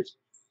factors.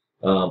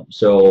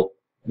 So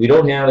we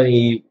don't have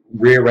any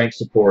rear rank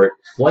support.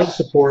 Flank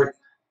support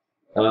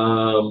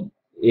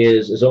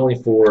is only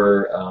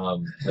for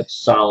like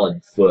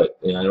solid foot,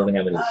 and I don't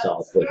have any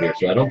solid foot here,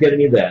 so I don't get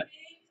any of that.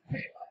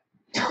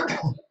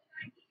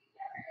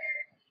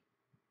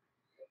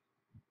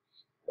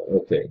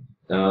 Okay,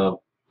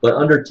 but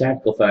under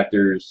tactical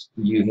factors,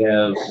 you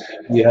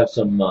have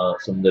some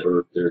that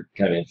are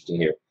kind of interesting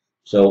here.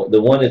 So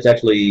the one that's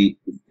actually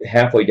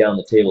halfway down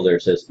the table there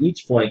says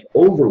each flank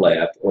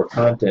overlapped or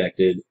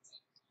contacted,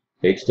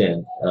 page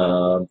 10,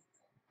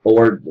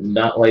 or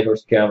not light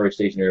horse cavalry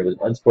stationary with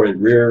unsupported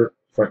rear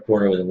front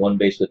corner within 1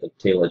 base width of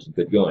tail edge and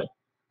good going.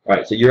 All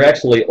right, so you're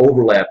actually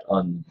overlapped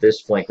on this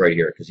flank right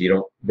here because you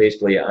don't.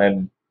 Basically,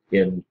 I'm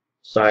in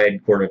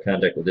side corner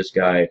contact with this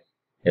guy,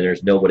 and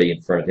there's nobody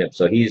in front of him,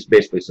 so he's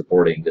basically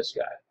supporting this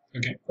guy.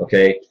 Okay.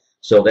 Okay.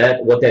 So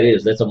what that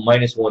is, that's a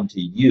 -1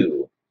 to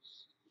you.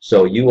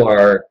 So you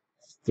are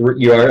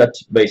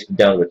basically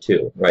down to a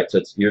 2, right? So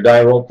it's your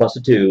die roll plus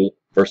a 2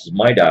 versus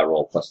my die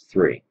roll plus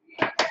 3.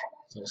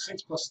 So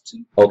 6 plus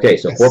 2. Okay,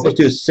 so That's 4 plus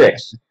 2 6. is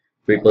 6.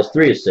 3 plus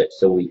 3 is 6.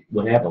 So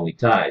what happened? We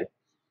tied.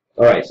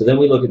 All right, so then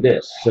we look at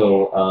this.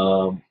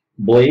 So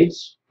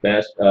blades,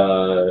 fast.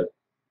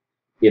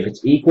 If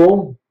it's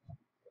equal,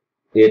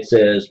 it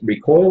says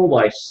recoil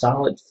by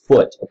solid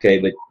foot. Okay,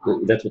 but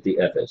that's what the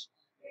F is.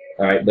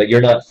 All right, but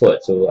you're not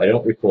foot, so I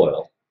don't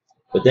recoil.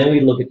 But then we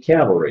look at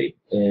cavalry,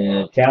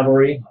 and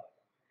cavalry,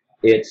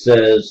 it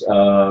says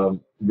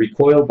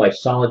recoil by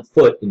solid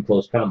foot in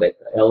close combat,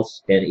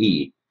 else and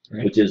E,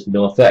 right, which is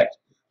no effect.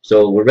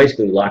 So we're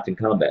basically locked in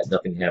combat.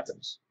 Nothing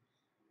happens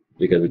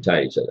because we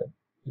tie each other.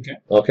 Okay.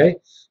 Okay,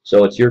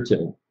 so it's your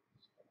turn.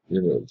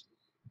 Your move.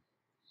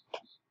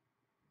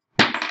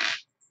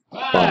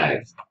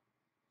 5.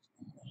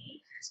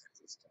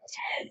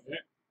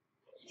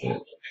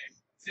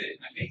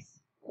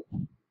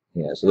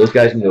 Yeah, so those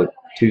guys can go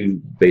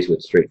 2 base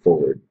width straight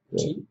forward.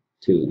 2?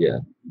 2, yeah.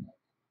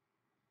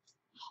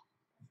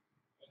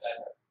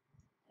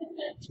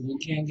 So we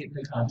can get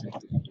into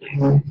contact.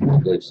 I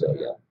believe so,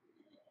 yeah.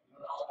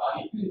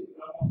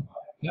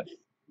 Yep.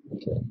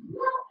 Okay.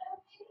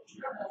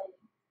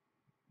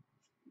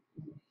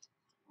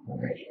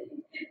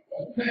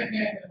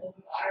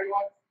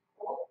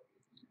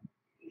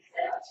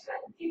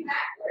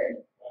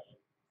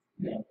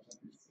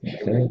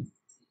 Okay.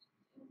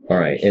 All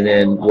right, and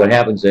then what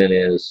happens then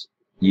is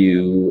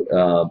you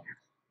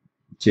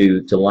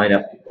to line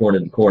up corner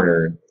to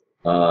corner,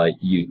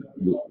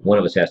 one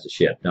of us has to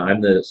shift. Now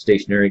I'm the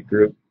stationary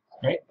group,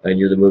 right, and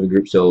you're the moving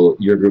group, so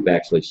your group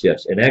actually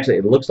shifts. And actually,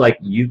 it looks like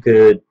you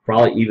could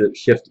probably either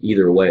shift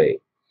either way.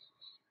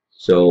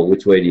 So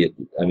which way do you?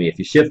 I mean, if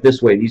you shift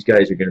this way, these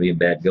guys are going to be in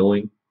bad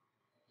going.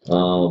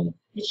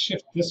 Let's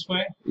shift this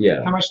way.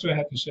 Yeah. How much do I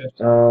have to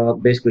shift?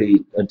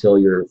 Basically until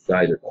your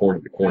guys are corner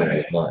to corner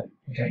with mine.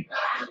 Okay.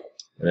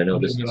 And I know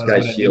this didn't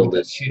realize guy's what I did shield with that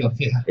is. shield,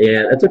 yeah.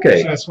 Yeah, that's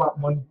okay. Should I swap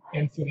one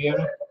end for the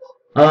other?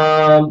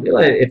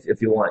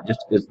 If you want,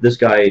 just because this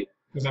guy.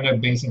 Because I know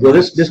basing. Well,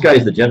 this guy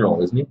is the general,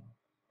 isn't he?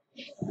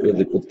 With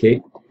the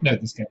cape. No,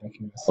 this guy back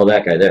here. Oh,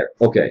 that guy there.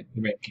 Okay.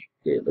 The red cape.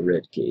 Yeah, the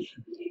red cape.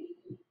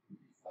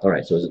 All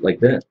right. So is it like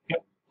that?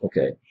 Yep.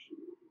 Okay.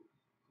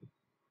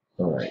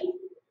 All right.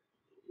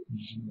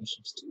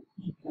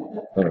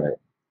 All right.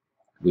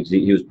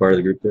 He was part of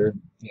the group there?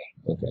 Yeah.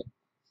 Okay.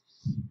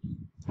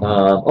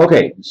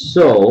 Okay,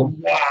 so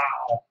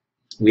wow,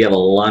 we have a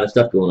lot of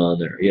stuff going on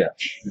there. Yeah,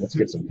 let's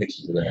get some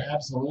pictures of that.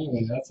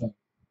 Absolutely, that's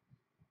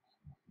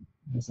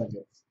like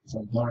a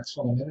box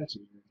full of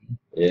miniatures.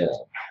 Yeah.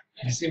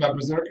 You see my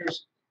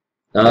berserkers?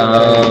 Where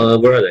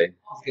are they?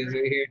 These guys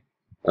right here.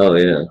 Oh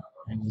yeah.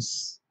 And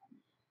just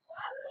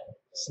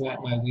slap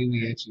my wee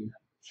wee at you.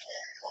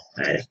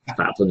 I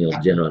pop in your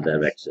general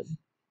direction.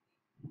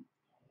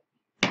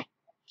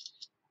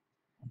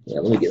 Yeah,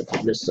 let me get it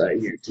from this side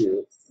here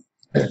too.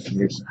 From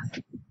your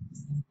side.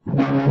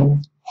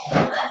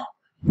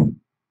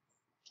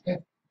 Yeah,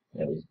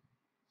 we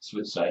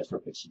switch sides for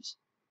pictures.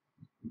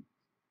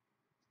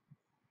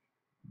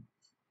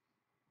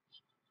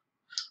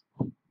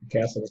 The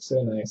castle looks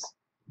so nice.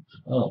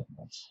 Oh.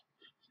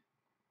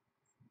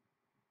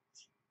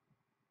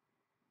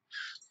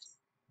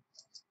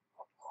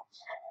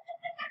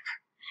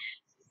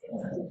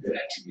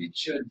 Actually, it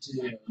should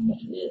too.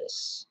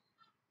 Yes.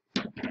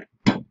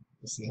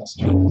 Let's see how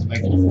strong it's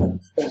making.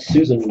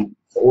 Susan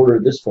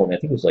ordered this for me. I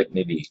think it was like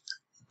maybe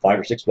 $5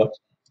 or $6.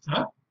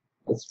 Huh?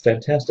 That's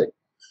fantastic.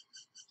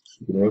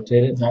 You can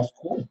rotate it. That's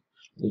cool.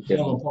 You Got a can,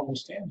 little portable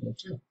stand there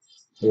too.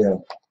 yeah.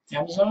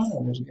 Amazon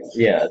or where'd you get it?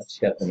 Yeah, it's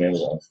got from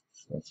Amazon.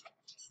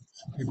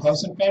 Your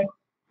Clemson fan?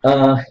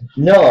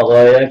 No,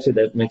 well, actually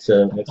that makes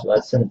a lot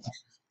of sense.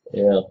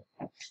 Yeah.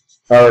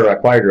 Our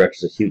choir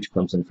director is a huge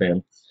Clemson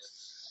fan.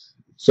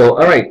 So,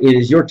 all right, it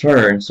is your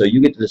turn. So you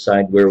get to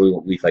decide where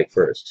we fight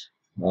first.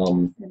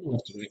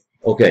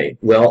 Okay.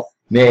 Well,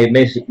 may I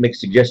make a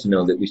suggestion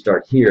though that we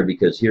start here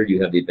because here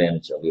you have the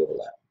advantage of the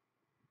overlap.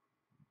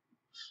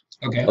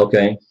 Okay.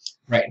 Okay.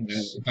 Right.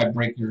 If I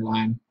break your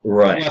line,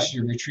 right. Plus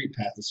your retreat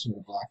path is sort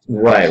of blocked.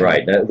 Right.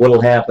 Right.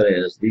 What'll happen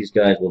is these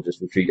guys will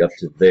just retreat up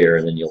to there,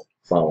 and then you'll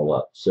follow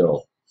up.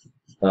 So,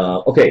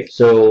 okay.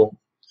 So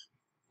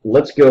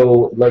let's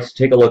go. Let's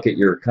take a look at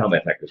your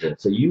combat factors.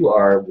 So you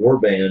are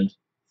Warband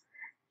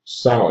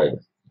solid.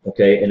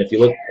 Okay, and if you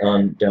look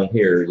on down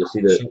here, you'll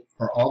see that. So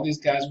are all these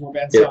guys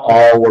Warband solid? They're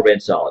all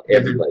Warband solid.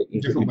 Everybody,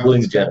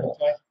 including the general.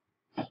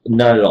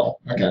 Not at all.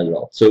 Okay. Not at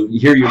all. So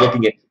here you're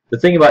looking at the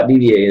thing about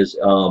DBA is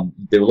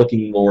they're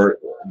looking more.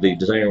 The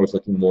designer was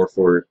looking more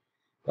for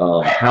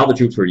how the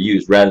troops were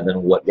used rather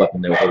than what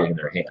weapon they were holding in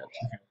their hand.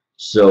 Okay.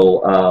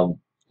 So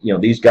you know,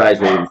 these guys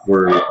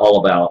were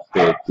all about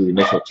the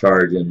initial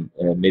charge and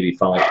maybe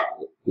following,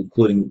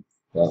 including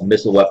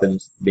missile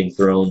weapons being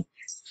thrown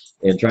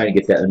and trying to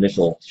get that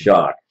initial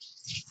shock.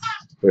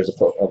 Whereas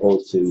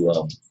opposed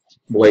to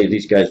Blade,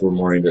 these guys were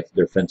more into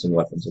their fencing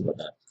weapons and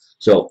whatnot.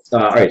 So,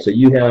 all right, so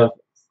you have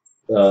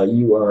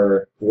you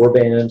are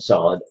Warband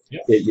solid.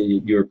 Yep.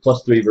 You're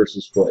 +3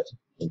 versus foot,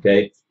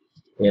 okay?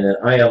 And then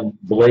I am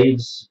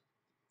Blades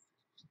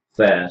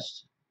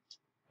fast.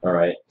 All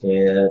right,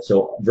 and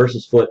so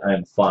versus foot,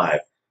 I'm 5.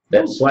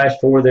 That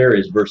 /4 there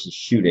is versus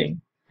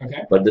shooting.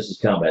 Okay. But this is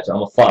combat, so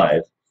I'm a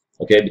 5.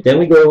 Okay, but then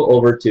we go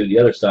over to the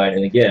other side,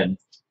 and again,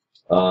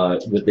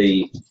 with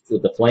the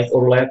flank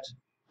overlapped,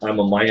 I'm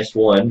a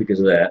 -1 because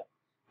of that.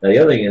 Now the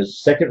other thing is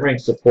second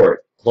rank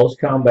support, close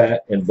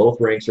combat, and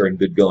both ranks are in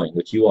good going,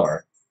 which you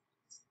are.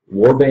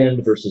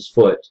 Warband versus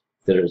foot,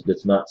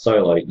 that's not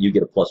celluloid, you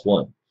get a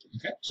 +1.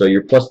 Okay. So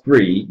you're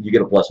 +3, you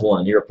get a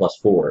 +1, you're a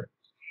 +4.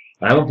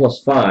 I'm a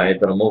 +5,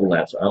 but I'm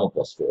overlapped, so I'm a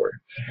 +4.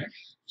 Okay.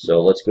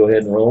 So let's go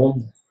ahead and roll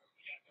them.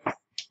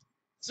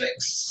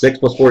 6. 6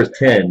 + 4 is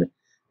 10.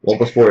 1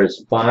 + 4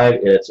 is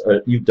 5. It's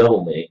you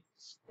double me.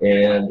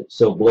 And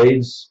so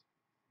Blades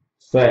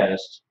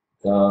fast,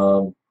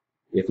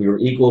 if we were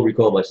equal,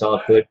 recoil by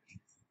solid foot.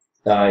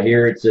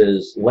 Here it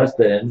says less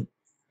than.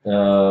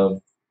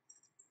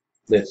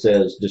 It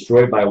says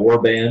destroyed by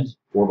Warband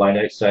or by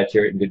Knight Side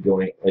Chariot in good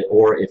going,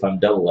 or if I'm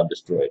double, I'm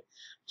destroyed.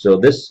 So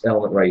this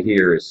element right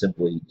here is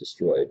simply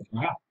destroyed.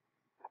 Wow.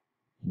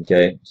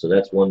 Okay, so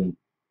that's one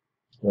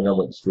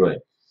element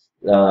destroyed.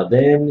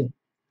 Then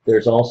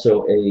there's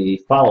also a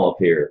follow-up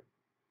here.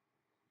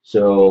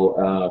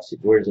 So see,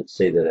 where does it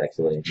say that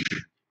actually?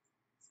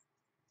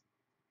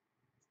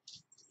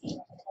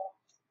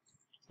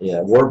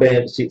 Yeah,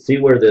 Warband. See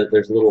where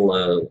there's a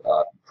little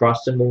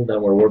cross symbol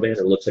down where Warband,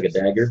 it looks like a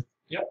dagger.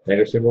 Yep.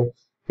 Dagger symbol.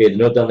 Okay, the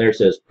note down there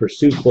says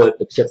pursue foot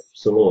except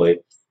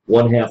celluloid,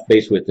 1/2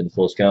 base width in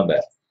close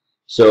combat.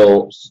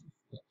 So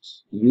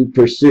you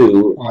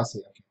pursue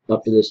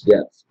up to this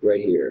depth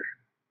right here.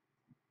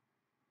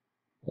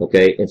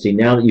 Okay, and see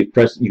now that you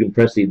can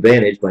press the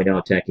advantage by now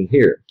attacking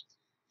here.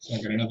 So I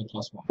get another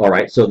 +1. All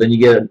right, so then you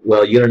get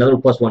another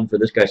 +1 for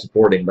this guy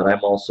supporting, but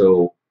I'm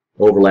also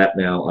overlapped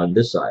now on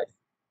this side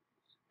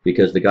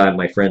because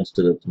my friends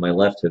to my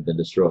left have been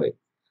destroyed.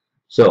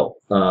 So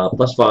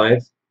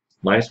 +5,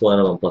 -1,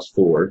 I'm on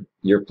 +4.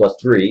 You're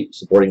 +3,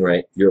 supporting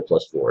right. You're a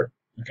 +4.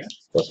 Okay.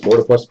 +4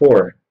 to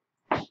 +4.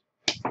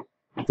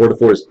 4 to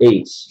 4 is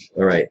 8.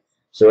 All right.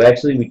 So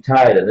actually we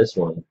tied on this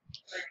one.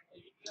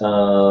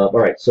 All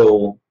right.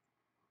 So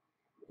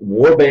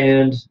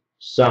Warband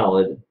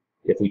solid.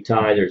 If we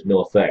tie, there's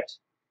no effect.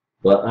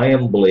 But I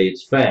am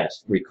Blades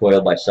fast,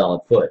 recoil by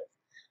solid foot.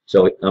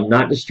 So I'm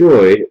not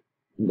destroyed,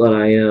 but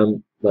I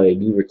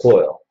do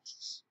recoil.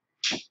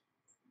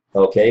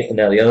 Okay, and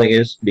now the other thing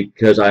is,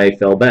 because I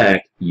fell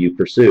back, you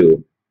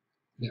pursue.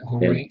 That whole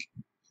rank?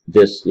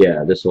 This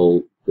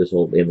whole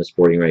in the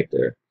sporting rank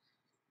there.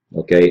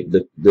 Okay,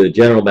 the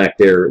general back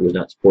there was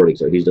not supporting,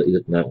 so he's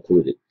not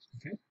included.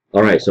 Okay.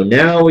 All right, so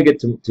now we get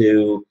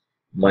to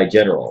my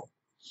general.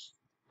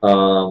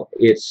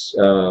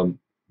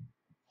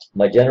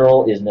 My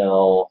general is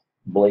now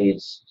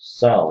Blades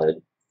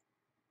solid,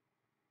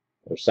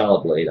 or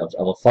solid blade.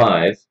 I'm a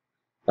 5.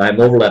 I'm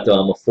overlapped, though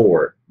I'm a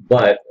 4.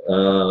 But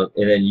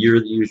and then you're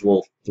the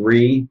usual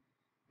 3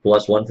 +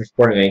 1 for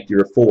supporting rank.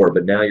 You're a 4,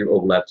 but now you're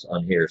overlapped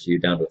on here, so you're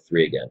down to a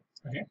 3 again.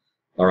 Okay.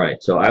 All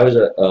right. So I was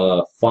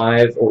a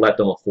 5 overlapped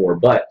on a 4,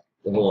 but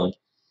hold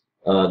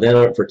on.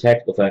 Then for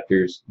tactical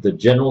factors, the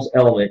general's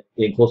element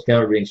in close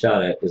encounter being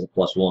shot at is a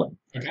 +1.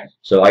 Okay.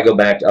 So I go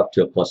back up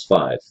to a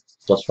 +5.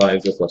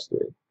 +5 to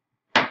 +3.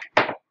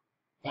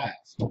 5.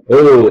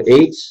 Oh,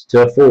 8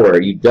 to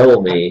 4. You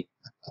double me.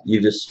 You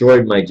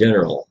destroyed my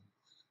general.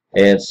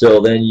 And so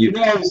then you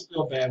I always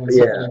feel bad when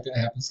something like that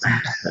happens to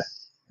you.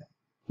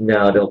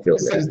 No, don't feel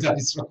bad.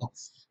 Dice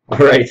rolls. All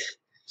right.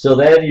 So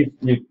then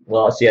you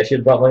well, see, I should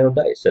have brought my own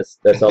dice.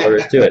 That's all there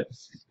is to it.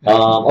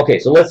 Okay,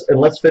 so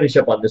let's finish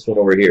up on this one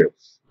over here.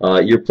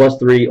 You're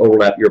 +3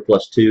 overlap. You're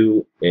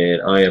 +2,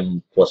 and I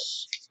am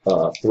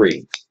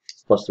 +3.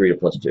 +3 to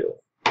 +2.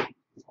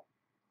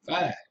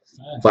 5.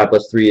 5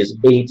 plus 3 is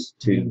 8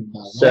 to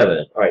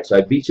 7. All right, so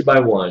I beat you by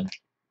 1.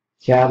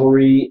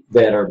 Cavalry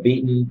that are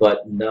beaten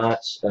but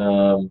not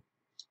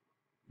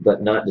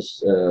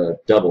just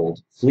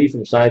doubled. Flee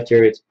from scythe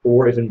chariots,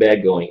 or if in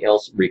bad going,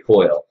 else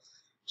recoil.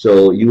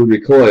 So you would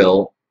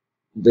recoil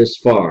this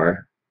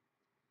far,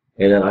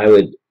 and then I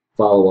would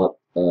follow up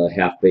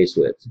half base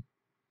width.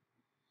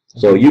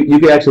 So you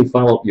could actually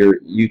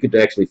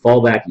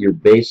fall back your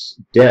base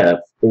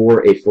depth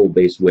or a full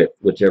base width,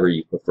 whichever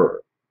you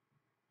prefer.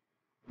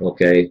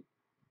 Okay.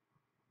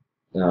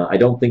 I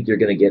don't think you're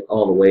going to get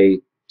all the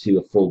way to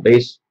a full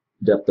base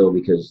depth though,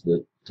 because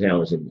the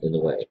town is in the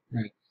way.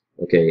 Right.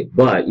 Okay,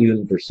 but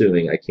even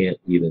pursuing, I can't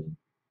even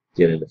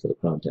get into full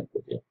contact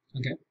with you.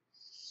 Okay.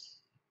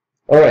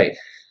 All right.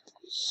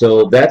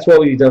 So that's what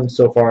we've done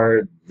so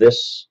far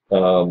this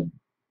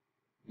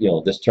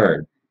this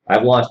turn.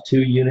 I've lost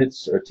 2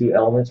 units, or 2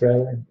 elements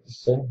rather.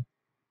 So,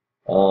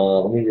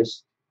 let me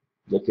just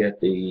look at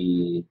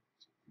the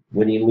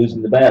winning and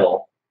losing the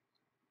battle.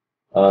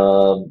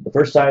 The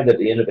first side at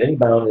the end of any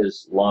bound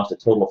has lost a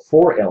total of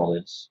 4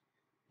 elements,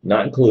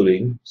 not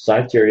including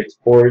scythe chariots,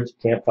 hordes,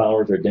 camp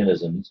followers, or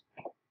denizens,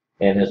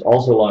 and has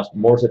also lost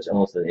more such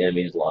elements than the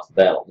enemy has lost the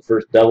battle. The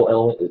first double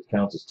element, it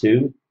counts as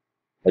 2.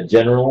 A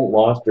general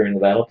lost during the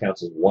battle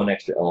counts as 1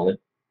 extra element.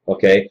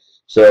 Okay,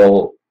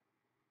 so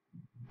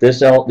there's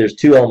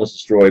 2 elements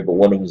destroyed, but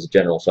one of them is a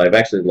general, so I've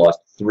actually lost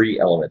 3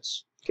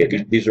 elements.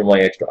 Okay, these are my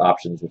extra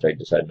options, which I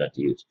decided not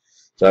to use.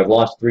 So I've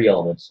lost 3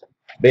 elements.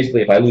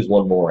 Basically, if I lose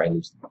 1 more, I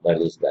lose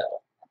the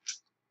battle.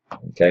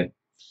 Okay.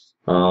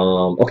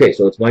 Okay,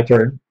 so it's my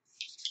turn.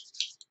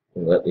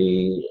 Let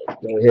me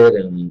go ahead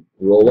and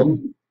roll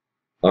them.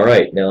 All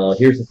right, now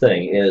here's the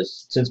thing,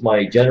 is since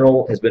my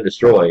general has been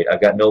destroyed,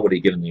 I've got nobody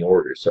giving the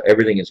orders, so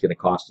everything is going to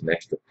cost an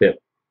extra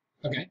pip.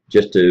 Okay.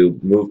 Just to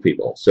move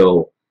people.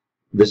 So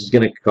this is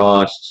going to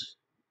cost,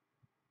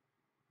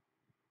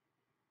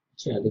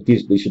 I think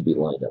these should be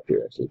lined up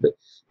here actually, but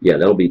yeah,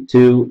 that'll be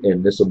 2,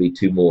 and this will be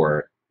 2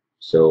 more.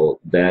 So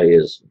that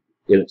is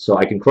it. So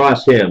I can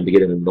cross him to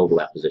get in an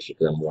overlap position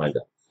because I'm lined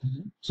up.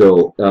 Mm-hmm.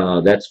 So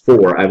that's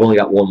 4. I've only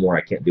got 1 more.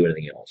 I can't do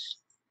anything else.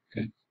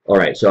 Okay. All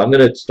right. So I'm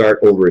going to start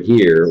over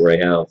here where I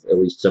have at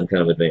least some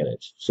kind of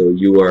advantage. So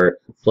you are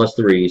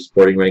 +3,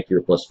 sporting rank.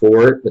 You're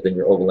 +4, but then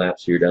you're overlap,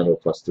 so you're down to a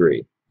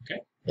 +3.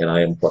 Okay. And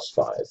I am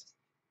 +5.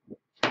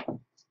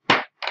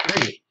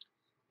 Great.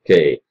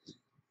 Okay.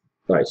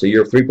 All right. So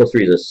you're 3 +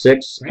 3 is a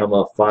 6. Right. I'm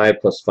a 5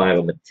 + 5.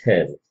 I'm a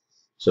 10.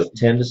 So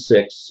 10 to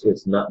 6.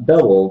 It's not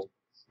doubled,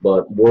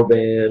 but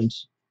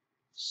Warband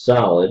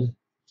solid.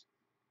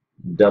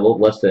 Double,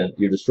 less than.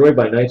 You're destroyed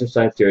by knights or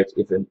scythe chariots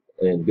if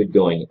in good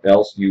going,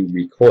 else you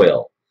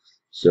recoil.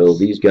 So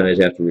these guys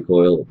have to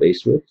recoil the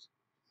base width,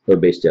 or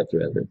base depth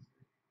rather.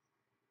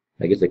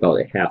 I guess they call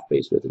it a half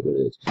base width is what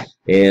it is.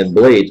 And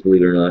blades,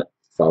 believe it or not,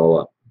 follow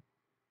up.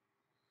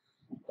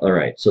 All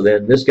right, so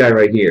then this guy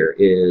right here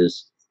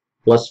is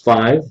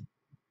 +5,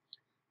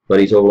 but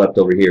he's overlapped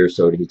over here,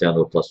 so he's down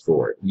to a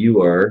 +4.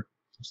 You are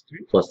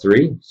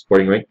 +3,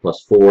 sporting rank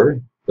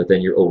 +4, but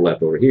then you're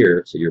overlapped over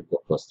here, so you're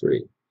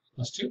 +3.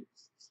 +2.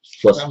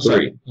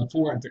 +3.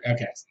 4 and 3.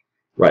 Okay.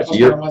 Right. So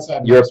you're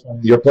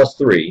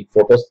 +3.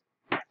 4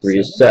 + 3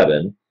 is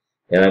 7,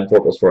 and I'm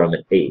 4 + 4. I'm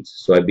at 8.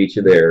 So I beat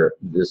you there.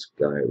 This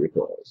guy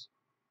recoils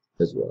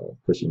as well,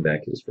 pushing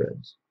back his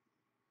friends.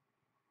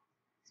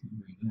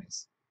 Very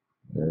nice.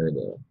 I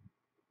know.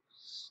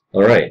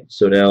 All right.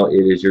 So now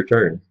it is your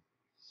turn.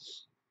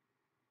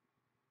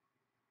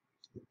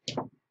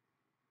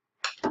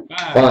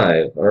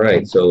 5. All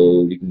right.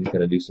 So you can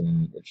kind of do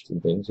some interesting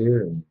things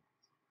here. And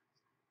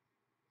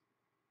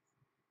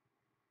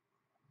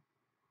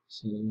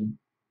so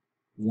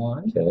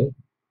 1. okay.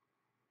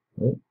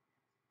 Right.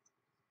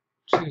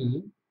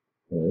 2.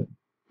 Right.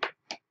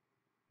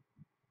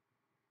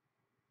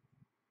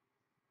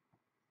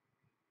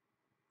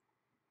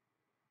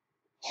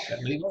 Is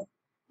that legal?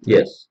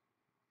 Yes.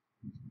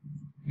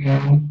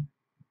 And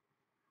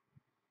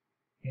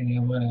I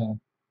want a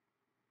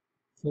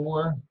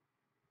 4,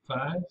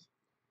 5.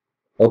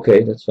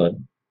 Okay, that's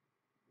fine.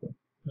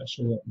 Not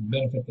sure what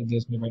benefit that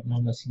gives me right now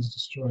unless he's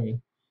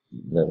destroyed.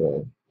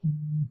 Never.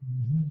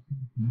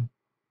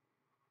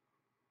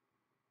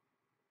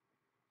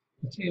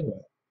 I'll tell you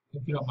what,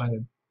 if you don't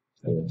mind,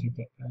 I can take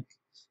that back.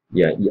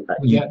 Yeah. Would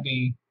that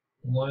be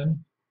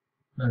 1?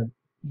 Or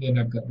then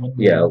I've got 1 more.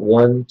 Yeah,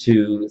 1,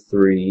 2,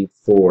 3,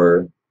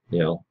 4, you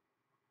know.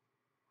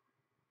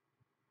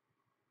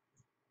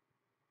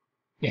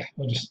 Yeah,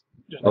 we'll just.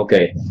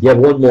 Okay, you have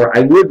 1 more.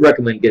 I would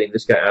recommend getting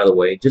this guy out of the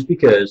way, just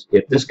because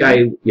if this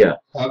guy,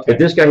 if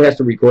this guy has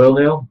to recoil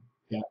now,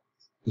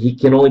 he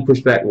can only push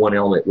back 1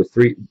 element. With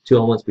 2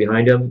 elements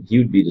behind him, he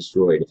would be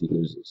destroyed if he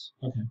loses.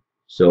 Okay.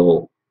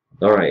 So,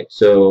 all right.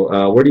 So,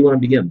 where do you want to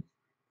begin?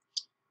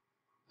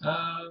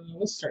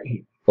 Let's start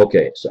here.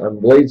 Okay, so I'm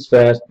blades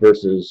fast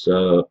versus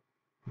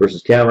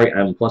cavalry.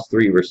 I'm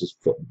 +3 versus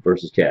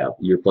cav.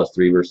 You're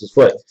 +3 versus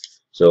foot.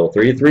 So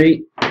 3 to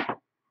 3.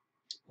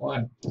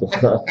 1.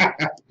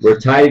 We're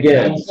tied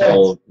again,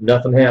 so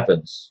nothing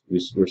happens.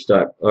 We're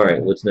stuck. All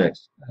right, what's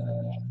next?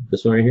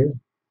 This one right here?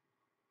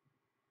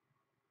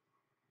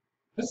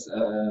 Let's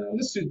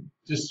do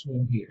this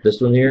one here.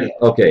 This one here? Yeah.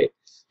 Okay.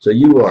 So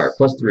you are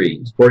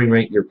 +3. Sporting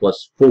rank, you're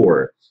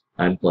 +4.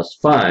 I'm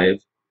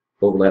 +5.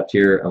 Overlapped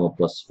here, I'm a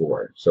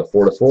 +4. So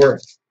 4 to 4.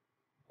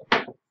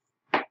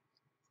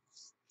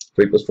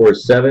 3 + 4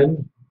 is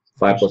 7.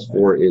 5 +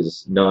 4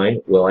 is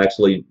 9. Well,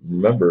 actually,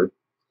 remember,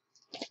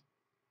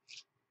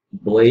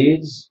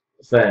 blades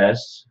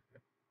fast,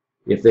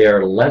 if they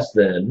are less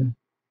than,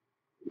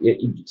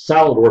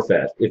 solid or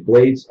fast, if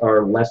blades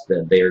are less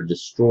than, they are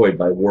destroyed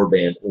by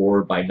Warband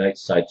or by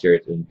Knight's Side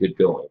Chariots in good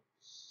going.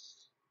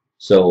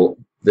 So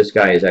this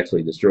guy is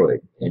actually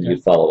destroyed, and you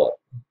follow up.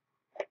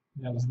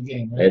 That was the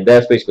game, right? And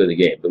that's basically the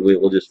game, but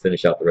we'll just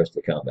finish out the rest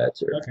of the combats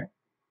here. Okay.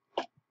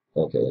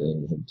 Okay,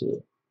 and him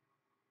too.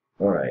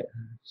 Alright,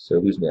 so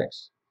who's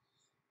next?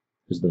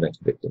 Who's the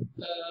next victim?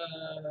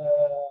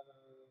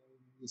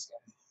 This guy.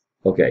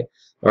 Okay,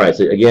 alright,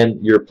 so again,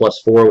 you're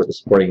 +4 with the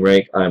supporting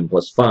rank. I'm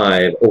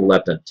 +5,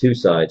 overlapped on 2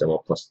 sides. I'm a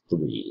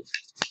 +3.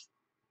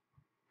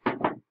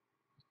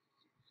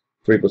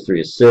 3 + 3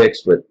 is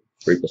 6, but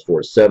 3 +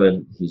 4 is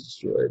 7. He's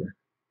destroyed.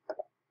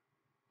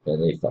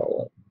 And they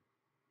follow up.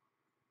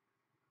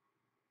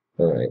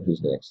 Alright,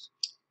 who's next?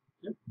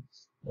 Yep.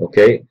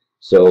 Okay,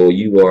 so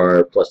you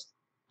are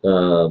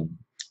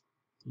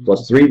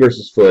 +3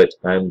 versus foot.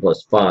 I'm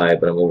 +5,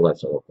 but I'm overlapped,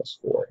 so I'm a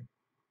 +4.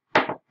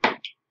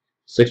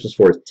 6 +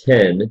 4 is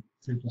 10.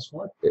 3 +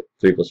 4?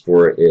 3 +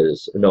 4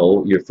 is,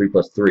 no, you're 3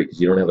 + 3 because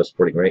you don't have a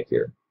supporting rank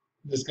here.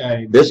 This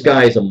guy. This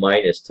guy is a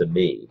minus to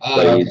me,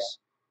 but okay. he's,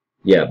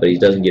 yeah, but he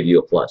doesn't give you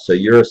a plus. So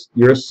you're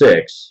a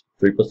 6.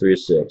 3 + 3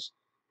 is 6.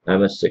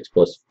 I'm a 6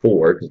 +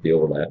 4 because the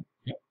overlap.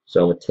 Yep.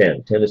 So I'm a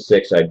 10. 10 to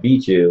 6, I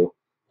beat you,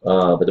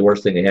 but the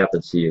worst thing that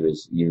happens to you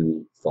is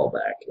you fall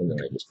back, and then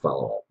I just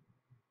follow up.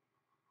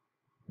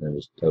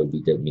 I would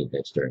be dead meat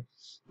next turn.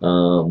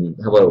 How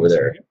about over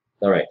there?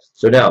 All right.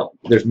 So now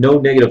there's no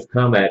negative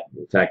combat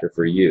factor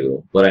for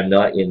you, but I'm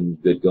not in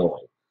good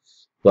going.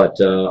 But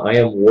I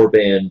am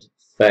Warband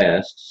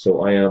fast,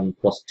 so I am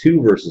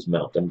 +2 versus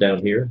mount. I'm down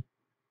here.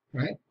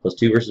 Right.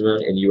 +2 versus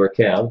mount, and you are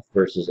cav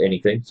versus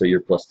anything, so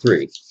you're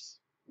 +3.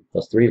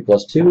 +3 to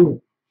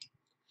 +2.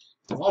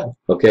 1.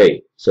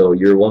 Okay, so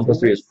your 1 +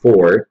 3 is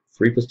 4.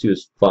 3 + 2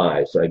 is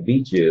 5. So I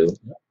beat you,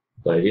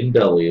 but I didn't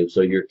double you.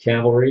 So your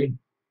cavalry.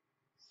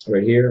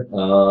 Right here,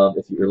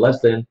 if you're less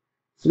than,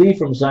 flee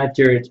from side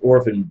chariots or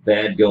if in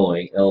bad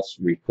going, else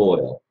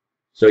recoil.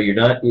 So you're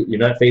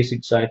not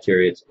facing side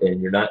chariots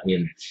and you're not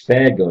in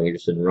bad going, you're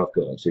just in rough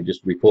going. So you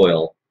just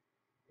recoil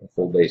a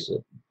full base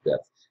of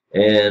depth.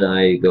 And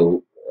I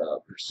go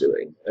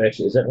pursuing.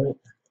 Actually, is that right?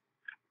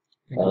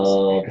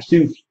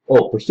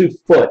 Pursue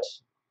foot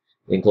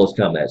in close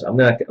combats. I'm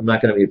not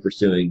going to be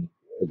pursuing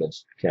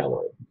against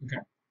cavalry.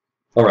 Okay.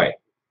 All right.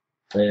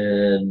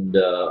 And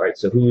all right,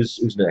 so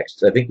who's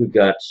next? I think we've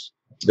got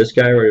this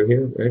guy right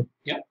here, right?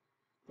 Yeah.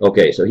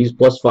 Okay, so he's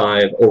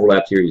 +5.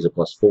 Overlapped here, he's a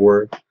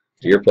 +4. So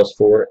you're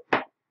 +4.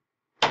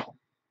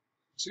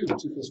 2 + 4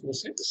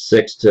 is 6.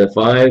 6 to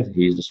 5.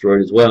 He's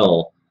destroyed as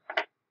well.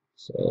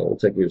 So we'll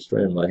take your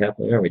destroying by half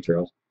my army,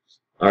 Charles.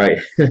 All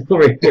right,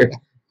 over here.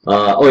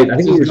 Oh wait, I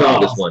think we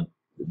resolved this one,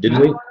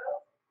 didn't we?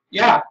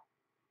 Yeah.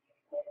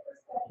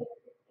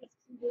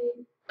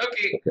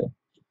 Okay. Okay.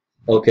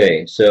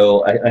 Okay,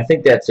 so I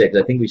think that's it.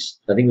 I think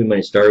we might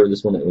have started with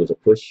this one. It was a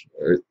push,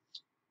 or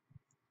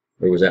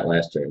was that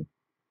last turn?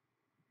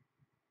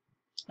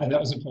 That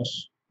was a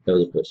push. That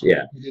was a push.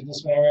 Yeah. We did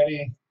this one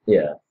already.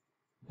 Yeah,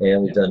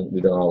 and we've done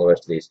all the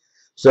rest of these.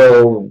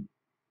 So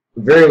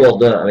very well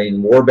done. I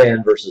mean,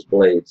 Warband versus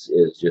Blades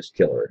is just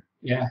killer.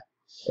 Yeah.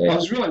 And I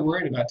was really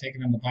worried about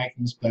taking on the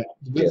Vikings, but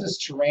with this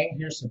terrain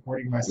here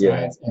supporting my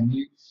sides, and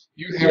you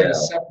have to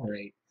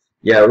separate.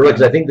 Yeah, really,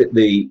 because I think that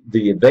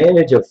the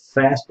advantage of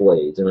fast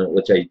blades, and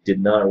which I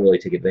did not really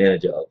take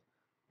advantage of,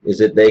 is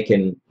that they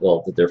can,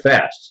 well, that they're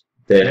fast.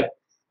 That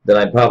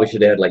I probably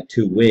should have had like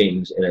 2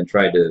 wings and then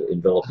tried to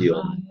envelop you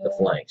on the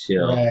flanks, you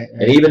know. Right.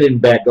 And even in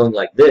back going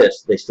like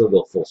this, they still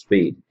go full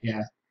speed.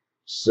 Yeah.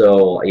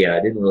 So yeah, I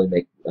didn't really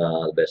make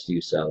the best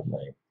use out of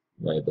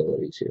my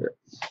abilities here.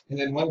 And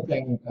then one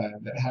thing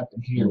that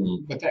happened here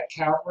with that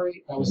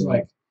cavalry, I was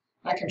like,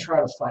 I can try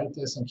to fight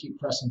this and keep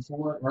pressing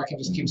forward, or I can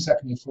just keep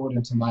sucking you forward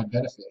into my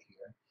benefit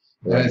here.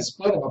 Right. And I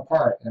split them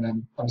apart, and I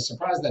was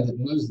surprised I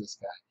didn't lose this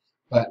guy.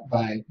 But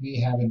by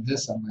me having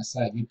this on my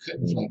side, you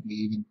couldn't flank me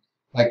even.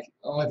 Like,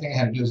 the only thing I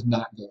had to do is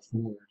not go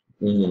forward.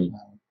 And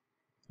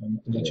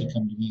let you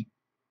come to me.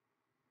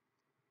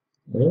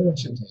 I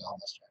shouldn't tell you all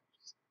my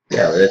strategies.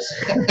 Yeah, that's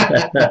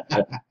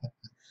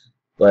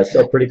but it's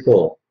still pretty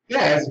cool.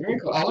 Yeah, it's very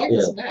cool. I like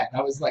this map.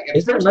 I was like,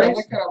 at first I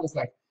looked at it, I was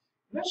like,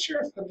 I'm not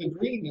sure if the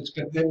green looks,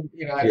 but then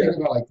I think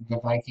about like the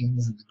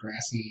Vikings and the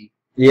grassy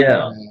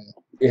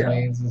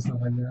plains and stuff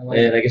like that. Like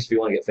and I guess if you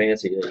want to get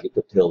fancy, you can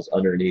put hills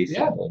underneath.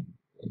 Yeah.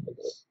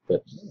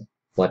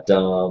 But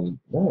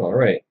all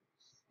right.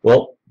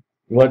 Well,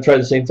 you want to try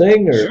the same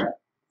thing, or sure?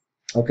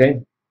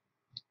 Okay.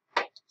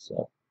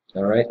 So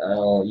all right,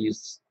 I'll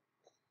use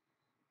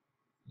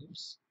a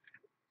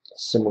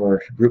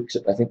similar group.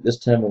 I think this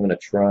time I'm going to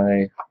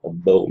try a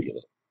bow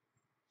unit.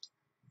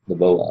 The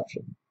bow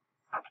option.